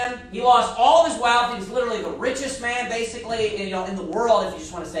left him. He lost all of his wealth. He was literally the richest man, basically, in the world, if you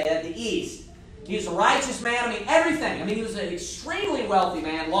just want to say that, the East. He was a righteous man. I mean, everything. I mean, he was an extremely wealthy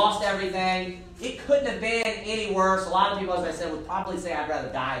man, lost everything. It couldn't have been any worse. A lot of people, as I said, would probably say, I'd rather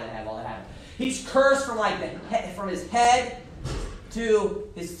die than have all that happen. He's cursed from his head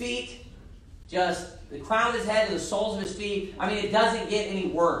to his feet, just the crown of his head to the soles of his feet. I mean, it doesn't get any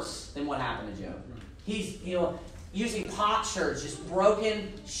worse than what happened to Job. He's, using potsherds, just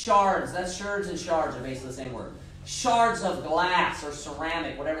broken shards. That's shards and shards are basically the same word. Shards of glass or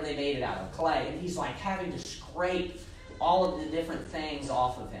ceramic, whatever they made it out of, clay. And he's like having to scrape all of the different things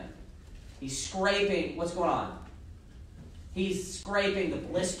off of him. He's scraping, what's going on? He's scraping the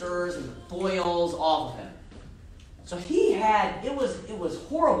blisters and the boils off of him. So he had, it was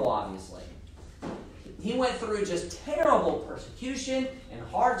horrible, obviously. He went through just terrible persecution and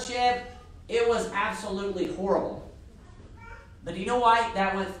hardship. It was absolutely horrible. But do you know why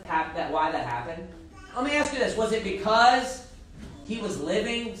why that happened? Let me ask you this. Was it because he was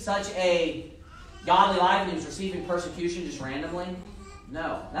living such a godly life and he was receiving persecution just randomly?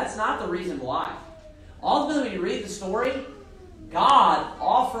 No, that's not the reason why. Ultimately, when you read the story, God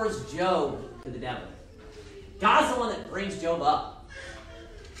offers Job to the devil. God's the one that brings Job up.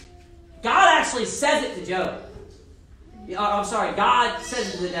 God actually says it to Job. God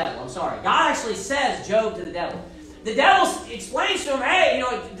says it to the devil. God actually says Job to the devil. The devil explains to him, hey,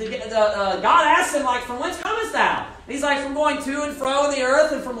 God asks him, like, from whence comest thou? And he's like, from going to and fro in the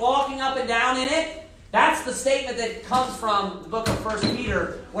earth and from walking up and down in it. That's the statement that comes from the book of 1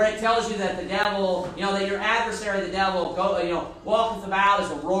 Peter, where it tells you that the devil, that your adversary, the devil, walketh about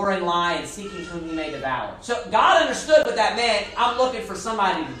as a roaring lion, seeking whom he may devour. So God understood what that meant. I'm looking for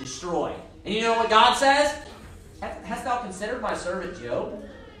somebody to destroy. And you know what God says? Hast thou considered my servant Job?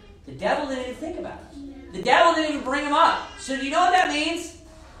 The devil didn't even think about it. The devil didn't even bring him up. So do you know what that means?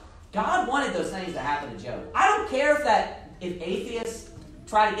 God wanted those things to happen to Job. I don't care if atheists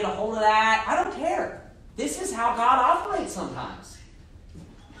try to get a hold of that. I don't care. This is how God operates sometimes.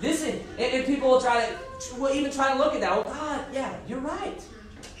 And people will even try to look at that. Well, God, yeah, you're right.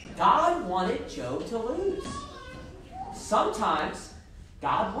 God wanted Job to lose. Sometimes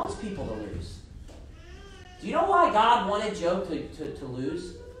God wants people to lose. Do you know why God wanted Job to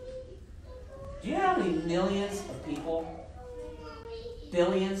lose? Do you know how many millions of people,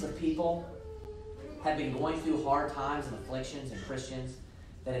 billions of people have been going through hard times and afflictions and Christians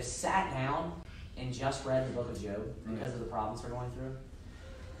that have sat down and just read the book of Job because of the problems they're going through?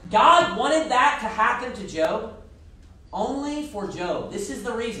 God wanted that to happen to Job only for Job. This is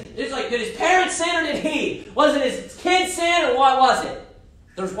the reason. It's like, did his parents sin or did he? Was it his kids sin or what was it?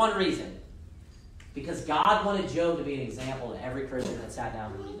 There's one reason. Because God wanted Job to be an example to every Christian that sat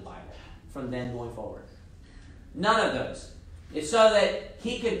down to read the Bible from then going forward. None of those. It's so that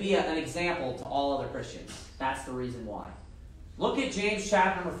he could be an example to all other Christians. That's the reason why. Look at James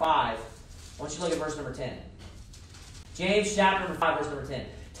chapter number 5. I want you to look at verse number 10. James chapter number 5, verse number 10.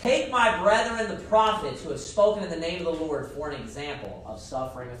 Take my brethren the prophets who have spoken in the name of the Lord for an example of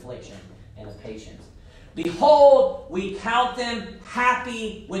suffering, affliction, and of patience. Behold, we count them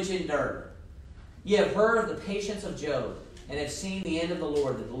happy which endure. Ye have heard of the patience of Job, and have seen the end of the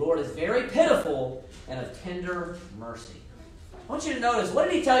Lord, that the Lord is very pitiful and of tender mercy. I want you to notice, what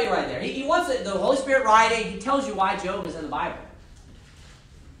did he tell you right there? He wants the Holy Spirit writing, he tells you why Job is in the Bible.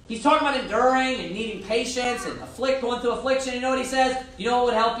 He's talking about enduring and needing patience and going through affliction. You know what he says? You know what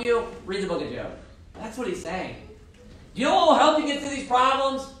would help you? Read the book of Job. That's what he's saying. Do you know what will help you get through these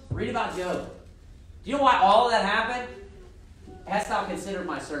problems? Read about Job. Do you know why all of that happened? Hast thou considered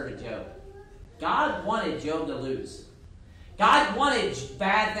my servant Job? God wanted Job to lose. God wanted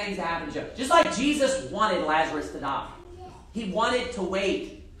bad things to happen to Job. Just like Jesus wanted Lazarus to die. He wanted to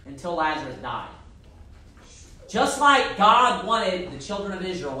wait until Lazarus died. Just like God wanted the children of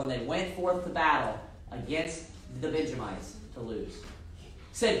Israel, when they went forth to battle against the Benjamites, to lose. He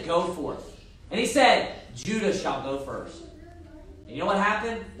said, go forth. And he said, Judah shall go first. And you know what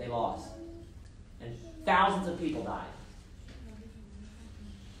happened? They lost. And thousands of people died.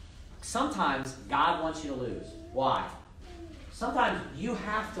 Sometimes God wants you to lose. Why? Sometimes you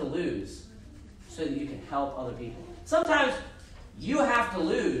have to lose so that you can help other people. Sometimes you have to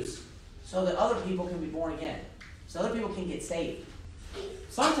lose so that other people can be born again. So other people can get saved.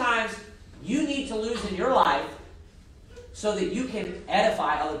 Sometimes you need to lose in your life so that you can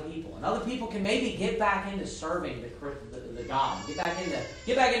edify other people. And other people can maybe get back into serving the God. Get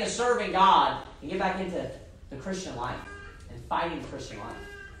back into serving God and get back into the Christian life and fighting the Christian life.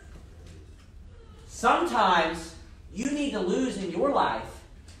 Sometimes you need to lose in your life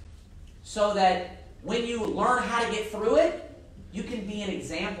so that when you learn how to get through it, you can be an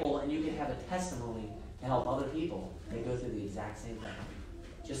example and you can have a testimony to help other people that go through the exact same thing.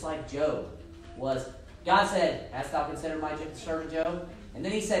 Just like Job was. God said, hast thou considered my servant Job? And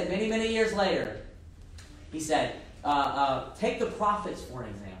then he said, many, many years later, he said, take the prophets for an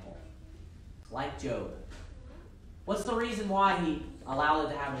example. Like Job. What's the reason why he allowed it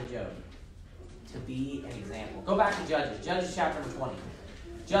to happen to Job? To be an example. Go back to Judges. Judges chapter number 20.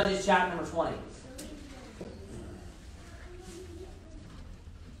 Judges chapter number 20.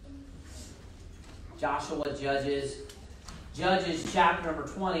 Joshua, Judges. Judges chapter number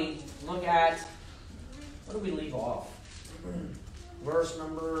 20. Look at, where do we leave off? Verse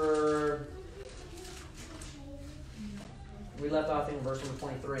number, we left off in verse number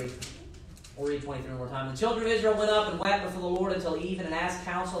 23. We'll read 23 one more time. The children of Israel went up and wept before the Lord until even, and asked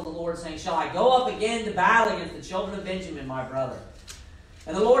counsel of the Lord, saying, shall I go up again to battle against the children of Benjamin, my brother?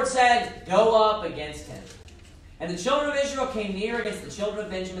 And the Lord said, go up against him. And the children of Israel came near against the children of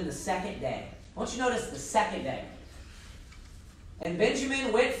Benjamin the second day. I want you to notice the second day. And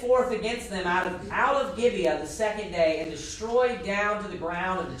Benjamin went forth against them out of Gibeah the second day, and destroyed down to the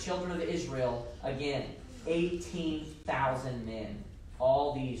ground of the children of Israel again 18,000 men.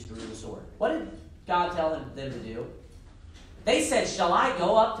 All these drew the sword. What did God tell them to do? They said, "Shall I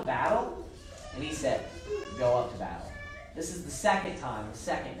go up to battle?" And he said, "Go up to battle." This is the second time, the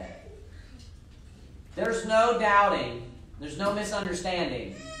second day. There's no doubting, there's no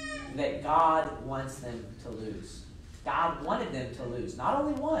misunderstanding that God wants them to lose. God wanted them to lose, not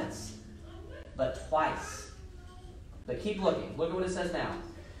only once, but twice. But keep looking. Look at what it says now.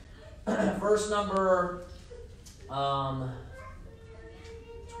 Verse number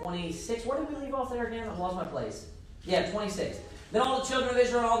 26. Where did we leave off there again? I lost my place. Yeah, 26. Then all the children of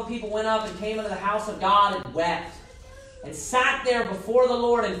Israel and all the people went up and came into the house of God and wept, and sat there before the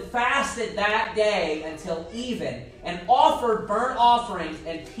Lord and fasted that day until even, and offered burnt offerings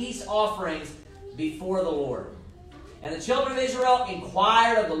and peace offerings before the Lord. And the children of Israel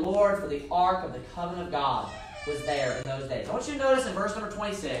inquired of the Lord, for the ark of the covenant of God was there in those days. I want you to notice in verse number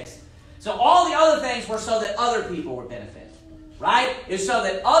 26, so all the other things were so that other people would benefit, right? It was so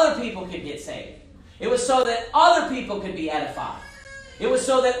that other people could get saved. It was so that other people could be edified. It was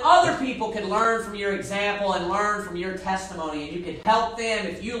so that other people could learn from your example and learn from your testimony, and you could help them.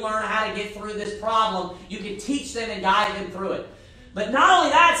 If you learn how to get through this problem, you could teach them and guide them through it. But not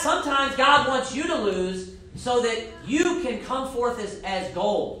only that, sometimes God wants you to lose so that you can come forth as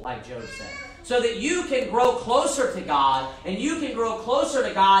gold, like Job said. So that you can grow closer to God, and you can grow closer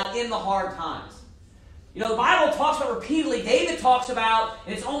to God in the hard times. You know, the Bible talks about repeatedly, David talks about,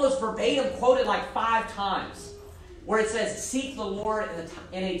 and it's almost verbatim quoted like 5 times, where it says, seek the Lord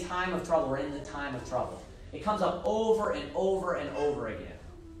in a time of trouble, or in the time of trouble. It comes up over and over and over again.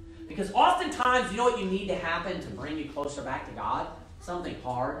 Because oftentimes, you know what you need to happen to bring you closer back to God? Something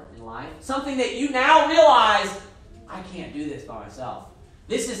hard in life. Something that you now realize, I can't do this by myself.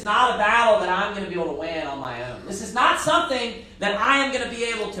 This is not a battle that I'm going to be able to win on my own. This is not something that I am going to be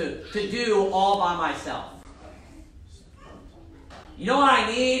able to do all by myself. You know what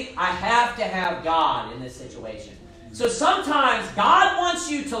I need? I have to have God in this situation. So sometimes God wants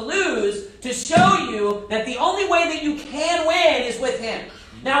you to lose to show you that the only way that you can win is with Him.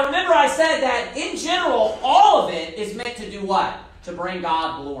 Now remember I said that in general, all of it is meant to do what? To bring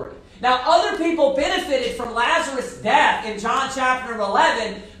God glory. Now other people benefited from Lazarus' death in John chapter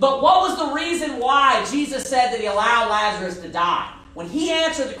 11, but what was the reason why Jesus said that He allowed Lazarus to die? When He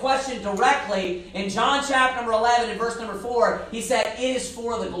answered the question directly in John chapter 11 and verse number 4, He said, it is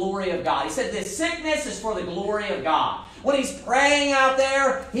for the glory of God. He said this sickness is for the glory of God. When He's praying out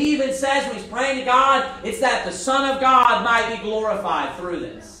there, He even says when He's praying to God, it's that the Son of God might be glorified through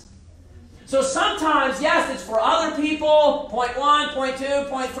this. So sometimes, yes, it's for other people, point 1, point 2,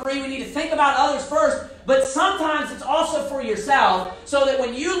 point 3. We need to think about others first. But sometimes it's also for yourself, so that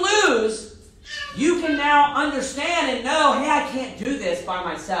when you lose, you can now understand and know, hey, I can't do this by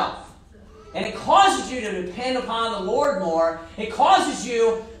myself. And it causes you to depend upon the Lord more. It causes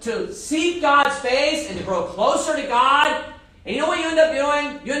you to seek God's face and to grow closer to God. And you know what you end up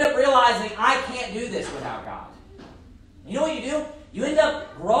doing? You end up realizing, I can't do this without God. You know what you do? You end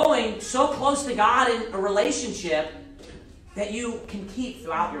up growing so close to God in a relationship that you can keep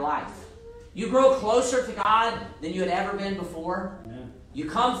throughout your life. You grow closer to God than you had ever been before. Yeah. You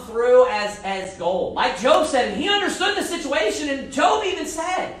come through as gold. Like Job said, and he understood the situation, and Job even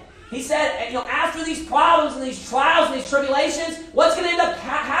said, he said, you know, after these problems and these trials and these tribulations, what's going to end up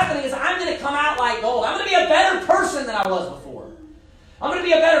happening is I'm going to come out like gold. I'm going to be a better person than I was before. I'm going to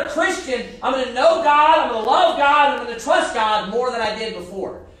be a better Christian. I'm going to know God. I'm going to love God. I'm going to trust God more than I did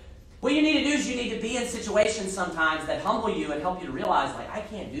before. What you need to do is you need to be in situations sometimes that humble you and help you to realize, like, I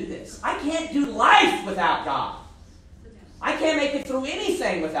can't do this. I can't do life without God. I can't make it through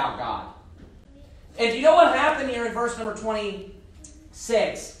anything without God. And do you know what happened here in verse number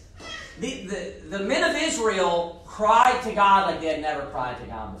 26? The men of Israel cried to God like they had never cried to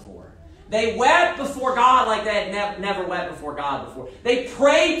God before. They wept before God like they had never wept before God before. They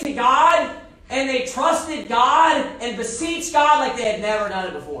prayed to God, and they trusted God and beseeched God like they had never done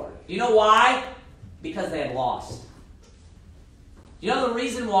it before. Do you know why? Because they had lost. Do you know the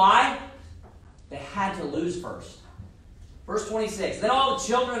reason why? They had to lose first. Verse 26, then all the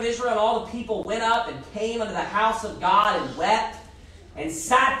children of Israel and all the people went up and came unto the house of God and wept, and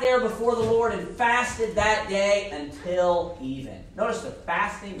sat there before the Lord and fasted that day until even. Notice they're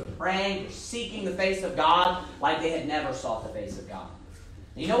fasting, they're praying, they're seeking the face of God like they had never sought the face of God.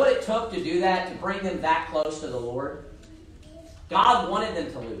 And you know what it took to do that, to bring them that close to the Lord? God wanted them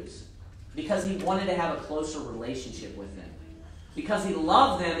to lose because He wanted to have a closer relationship with them. Because He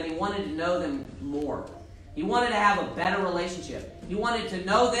loved them and He wanted to know them more. He wanted to have a better relationship. He wanted to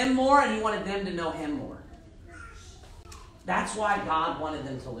know them more, and he wanted them to know him more. That's why God wanted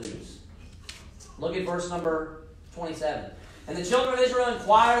them to lose. Look at verse number 27. And the children of Israel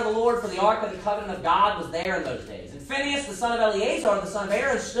inquired of the Lord, for the ark of the covenant of God was there in those days. And Phinehas, the son of Eleazar, the son of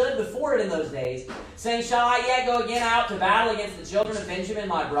Aaron, stood before it in those days, saying, Shall I yet go again out to battle against the children of Benjamin,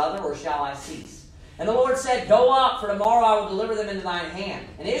 my brother, or shall I cease? And the Lord said, Go up, for tomorrow I will deliver them into thine hand.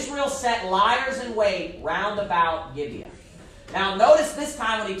 And Israel set liers in wait round about Gibeah. Now notice this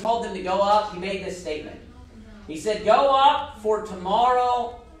time when he told them to go up, he made this statement. He said, Go up, for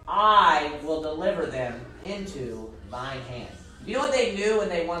tomorrow I will deliver them into thine hand. You know what they knew when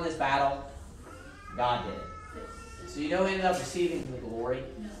they won this battle? God did it. So you know who ended up receiving the glory?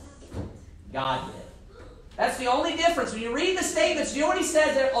 God did it. That's the only difference. When you read the statements, you know what he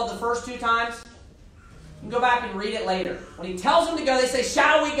says there the first two times? You can go back and read it later. When he tells them to go, they say,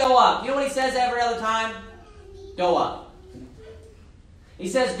 Shall we go up? You know what he says every other time? Go up. He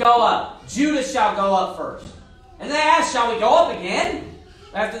says, Go up. Judah shall go up first. And they ask, Shall we go up again?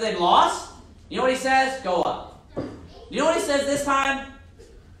 After they've lost? You know what he says? Go up. You know what he says this time?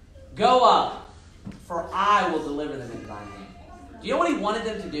 Go up, for I will deliver them into thine hand. Do you know what he wanted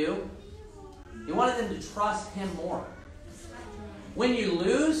them to do? He wanted them to trust him more. When you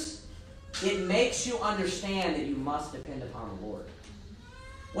lose, it makes you understand that you must depend upon the Lord.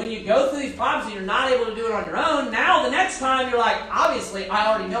 When you go through these problems and you're not able to do it on your own, now the next time you're like, obviously, I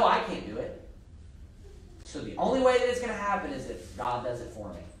already know I can't do it. So the only way that it's going to happen is if God does it for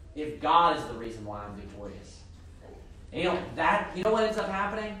me. If God is the reason why I'm victorious. And you know what ends up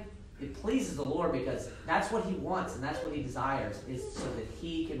happening? It pleases the Lord because that's what he wants and that's what he desires, is so that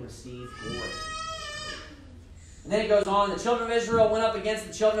he can receive glory. And then it goes on, the children of Israel went up against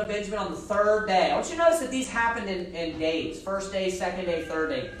the children of Benjamin on the third day. I want you to notice that these happened in days. First day, second day,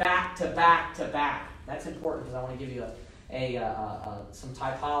 third day. Back to back to back. That's important because I want to give you some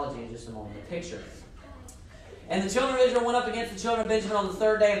typology in just a moment, a picture. And the children of Israel went up against the children of Benjamin on the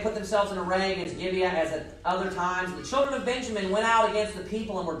third day and put themselves in array against Gibeah as at other times. The children of Benjamin went out against the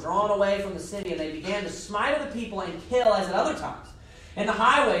people and were drawn away from the city, and they began to smite of the people and kill as at other times. And the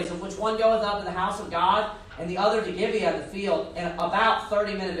highways, of which one goeth up to the house of God, and the other to Gibeah in the field, and about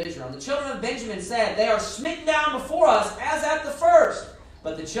 30 men of Israel. And the children of Benjamin said, They are smitten down before us as at the first.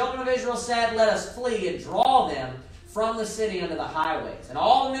 But the children of Israel said, Let us flee and draw them from the city unto the highways. And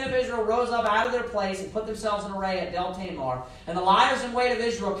all the men of Israel rose up out of their place and put themselves in array at Del Tamar. And the liers in wait of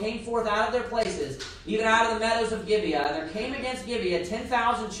Israel came forth out of their places, even out of the meadows of Gibeah. And there came against Gibeah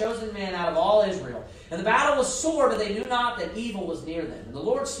 10,000 chosen men out of all Israel. And the battle was sore, but they knew not that evil was near them. And the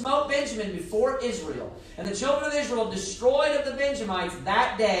Lord smote Benjamin before Israel. And the children of Israel destroyed of the Benjamites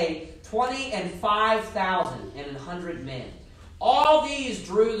that day 25,000 and 100 men. All these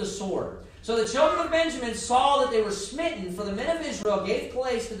drew the sword. So the children of Benjamin saw that they were smitten, for the men of Israel gave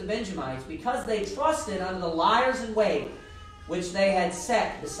place to the Benjamites, because they trusted unto the liers in wait, which they had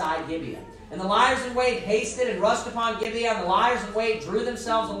set beside Gibeah. And the liers in wait hasted and rushed upon Gibeah, and the liers in wait drew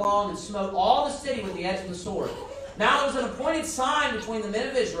themselves along and smote all the city with the edge of the sword. Now there was an appointed sign between the men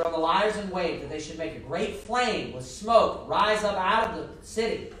of Israel and the liers in wait, that they should make a great flame with smoke rise up out of the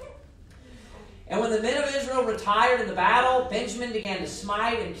city. And when the men of Israel retired in the battle, Benjamin began to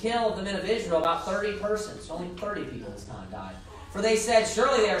smite and kill of the men of Israel about 30 persons. Only 30 people this time died. For they said,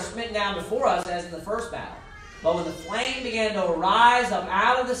 Surely they are smitten down before us, as in the first battle. But when the flame began to arise up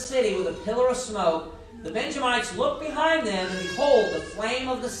out of the city with a pillar of smoke, the Benjamites looked behind them, and behold, the flame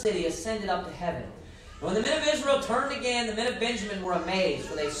of the city ascended up to heaven. And when the men of Israel turned again, the men of Benjamin were amazed,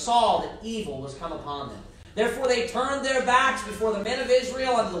 for they saw that evil was come upon them. Therefore they turned their backs before the men of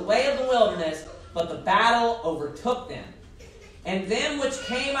Israel unto the way of the wilderness, but the battle overtook them. And them which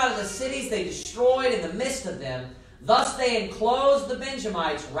came out of the cities they destroyed in the midst of them. Thus they enclosed the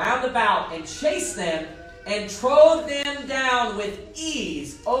Benjamites round about, and chased them, and trode them down with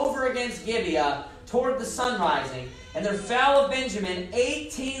ease over against Gibeah toward the sunrising. And there fell of Benjamin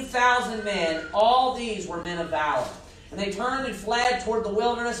 18,000 men. All these were men of valor. And they turned and fled toward the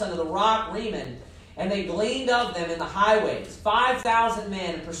wilderness unto the rock Rimmon. And they gleaned of them in the highways 5,000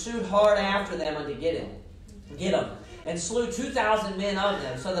 men, and pursued hard after them unto Gittim, and slew 2,000 men of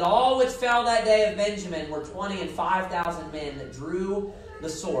them, so that all which fell that day of Benjamin were 20 and 5,000 men that drew the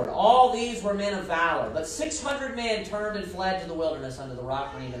sword. All these were men of valor. But 600 men turned and fled to the wilderness unto the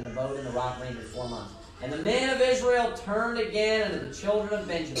rock Rimmon, and abode in the rock Rimmon 4 months. And the men of Israel turned again unto the children of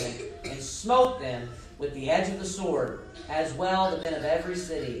Benjamin, and smote them with the edge of the sword, as well the men of every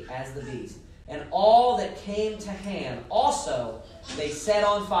city as the beast. And all that came to hand, also they set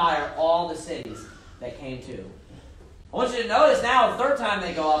on fire all the cities that came to. I want you to notice now, the third time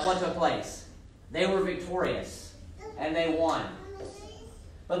they go up, what took place? they were victorious, and they won.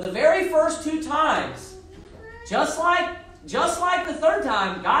 But the very first 2 times, just like the third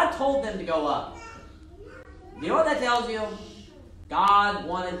time, God told them to go up. You know what that tells you? God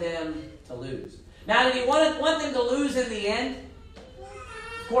wanted them to lose. Now, did He want them to lose in the end?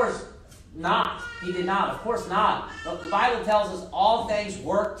 Of course not. He did not. Of course not. But the Bible tells us all things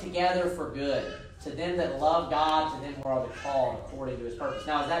work together for good to them that love God, to them who are the called according to His purpose.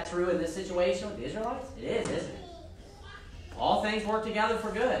 Now, is that true in this situation with the Israelites? It is, isn't it? All things work together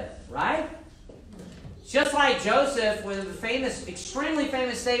for good, right? Just like Joseph, with the famous, extremely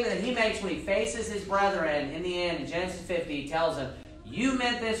famous statement that he makes when he faces his brethren in the end, in Genesis 50, he tells them, "You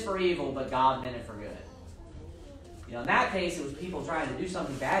meant this for evil, but God meant it for good." You know, in that case, it was people trying to do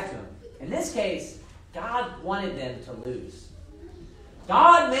something bad to him. In this case, God wanted them to lose.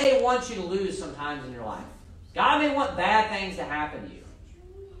 God may want you to lose sometimes in your life. God may want bad things to happen to you.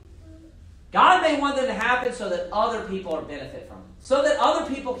 God may want them to happen so that other people are benefit from them, so that other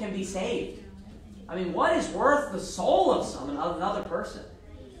people can be saved. I mean, what is worth the soul of another person?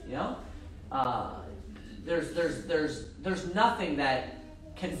 You know, there's nothing that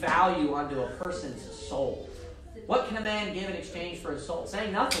can value unto a person's soul. What can a man give in exchange for his soul?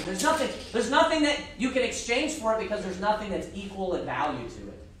 Saying nothing. There's nothing that you can exchange for it because there's nothing that's equal in value to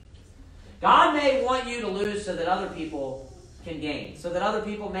it. God may want you to lose so that other people can gain, so that other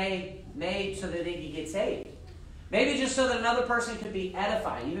people so that they can get saved. Maybe just so that another person could be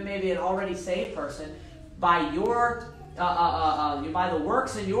edified, even maybe an already saved person, by by the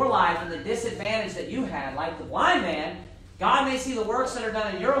works in your life and the disadvantage that you had, like the blind man. God may see the works that are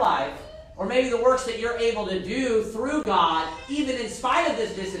done in your life, or maybe the works that you're able to do through God, even in spite of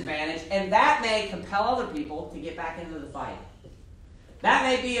this disadvantage, and that may compel other people to get back into the fight. That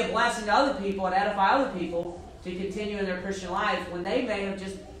may be a blessing to other people and edify other people to continue in their Christian life when they may have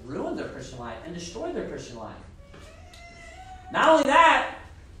just ruined their Christian life and destroyed their Christian life. Not only that,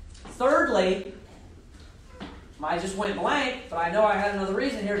 thirdly, I just went blank, but I know I had another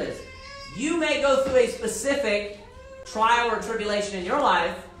reason. Here it is. You may go through a specific trial or tribulation in your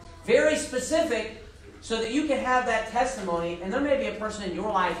life, very specific, so that you can have that testimony, and there may be a person in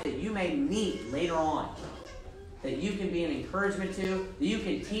your life that you may meet later on, that you can be an encouragement to, that you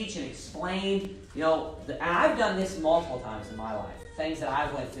can teach and explain. You know, and I've done this multiple times in my life. Things that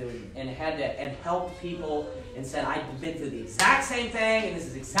I went through and helped people and said, I've been through the exact same thing, and this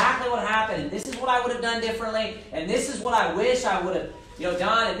is exactly what happened, and this is what I would have done differently, and this is what I wish I would have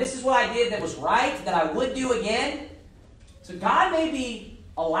done, and this is what I did that was right, that I would do again. So God may be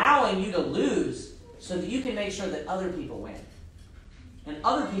allowing you to lose so that you can make sure that other people win. And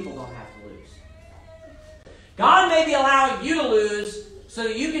other people don't have to lose. God may be allowing you to lose so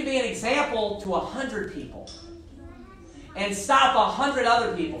that you can be an example to 100 people. And stop 100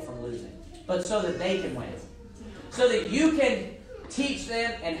 other people from losing. But so that they can win. So that you can teach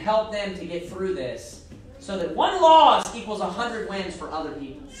them and help them to get through this. So that one loss equals 100 wins for other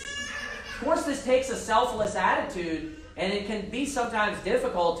people. Of course, this takes a selfless attitude, and it can be sometimes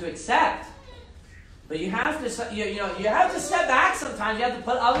difficult to accept. But you have to, you have to step back sometimes. You have to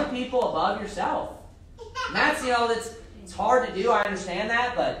put other people above yourself. And that's, it's hard to do. I understand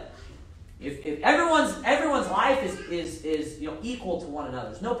that, but if everyone's life is equal to one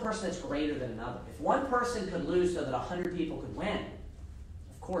another, there's no person that's greater than another. If one person could lose so that 100 people could win,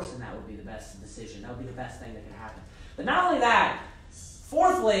 of course, then that would be the best decision. That would be the best thing that could happen. But not only that,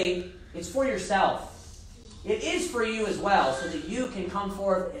 fourthly, it's for yourself. It is for you as well, so that you can come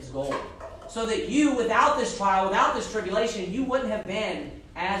forth as gold. So that you, without this trial, without this tribulation, you wouldn't have been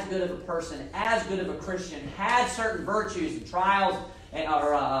as good of a person, as good of a Christian, had certain virtues and trials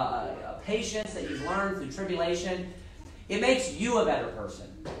or patience that you've learned through tribulation. It makes you a better person.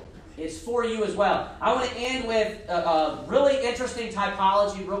 It's for you as well. I want to end with a really interesting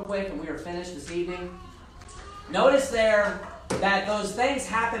typology real quick, and we are finished this evening. Notice there that those things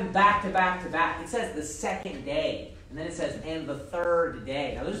happen back to back to back. It says the second day, and then it says, and the third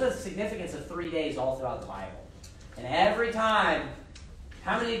day. Now, there's a significance of 3 days all throughout the Bible. And every time,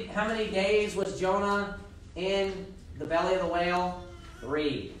 how many days was Jonah in the belly of the whale?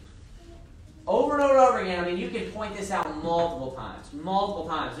 3. Over and over and over again. I mean, you can point this out multiple times. Multiple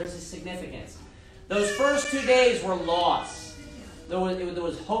times. There's a significance. Those first 2 days were loss. There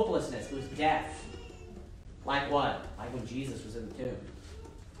was hopelessness. There was death. Like what? Like when Jesus was in the tomb.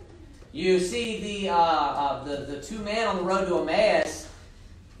 You see the 2 men on the road to Emmaus.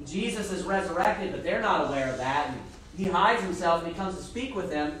 Jesus is resurrected, but they're not aware of that. And he hides himself, and he comes to speak with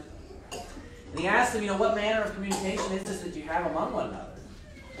them. And he asks them, what manner of communication is this that you have among one another?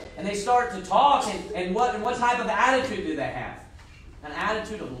 And they start to talk, and what type of attitude do they have? an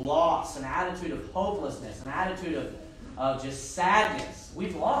attitude of loss, an attitude of hopelessness, an attitude of just sadness.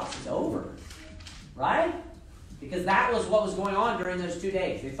 We've lost. It's over. Right? Because that was what was going on during those 2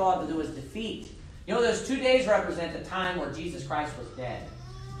 days. They thought that there was defeat. You know, those 2 days represent the time where Jesus Christ was dead.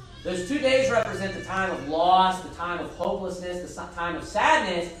 Those 2 days represent the time of loss, the time of hopelessness, the time of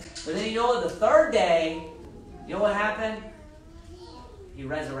sadness. But then you know, the third day, you know what happened? He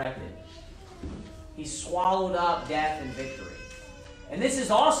resurrected. He swallowed up death and victory. And this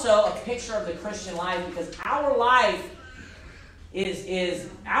is also a picture of the Christian life, because our life is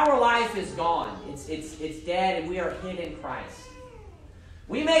gone. It's dead, and we are hid in Christ.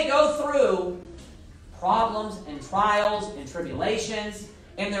 We may go through problems and trials and tribulations,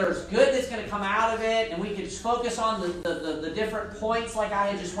 and there's good that's going to come out of it, and we can just focus on the different points like I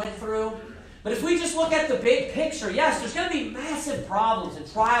had just went through. But if we just look at the big picture, yes, there's going to be massive problems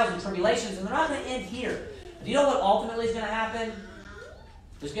and trials and tribulations, and they're not going to end here. But do you know what ultimately is going to happen?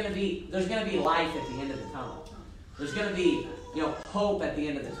 There's going to be life at the end of the tunnel. There's going to be, hope at the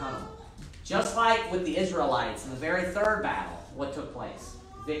end of the tunnel. Just like with the Israelites in the very third battle, what took place?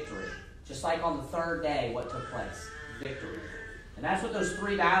 Victory. Just like on the third day, what took place? Victory. And that's what those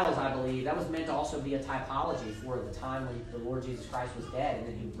 3 battles, I believe, that was meant to also be a typology for the time when the Lord Jesus Christ was dead and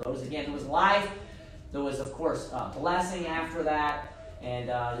then He rose again. There was life. There was, of course, blessing after that. And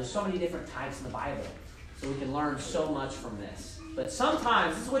there's so many different types in the Bible. So we can learn so much from this. But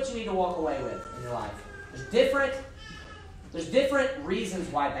sometimes, this is what you need to walk away with in your life. There's different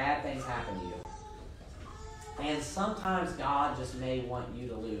reasons why bad things happen to you. And sometimes God just may want you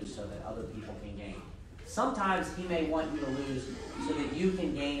to lose so that other people can gain. Sometimes He may want you to lose so that you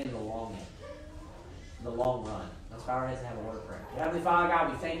can gain in the long run. Let's bow our heads and have a word of prayer. Heavenly Father,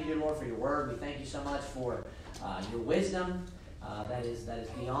 God, we thank you, dear Lord, for your word. We thank you so much for your wisdom that is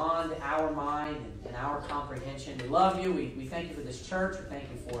beyond our mind and our comprehension. We love you. We thank you for this church. We thank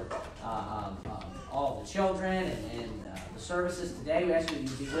you for all the children and the services today. We ask you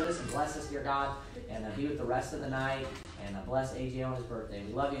to be with us and bless us, dear God, and be with the rest of the night. And bless AJ on his birthday.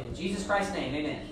 We love you. In Jesus Christ's name, amen.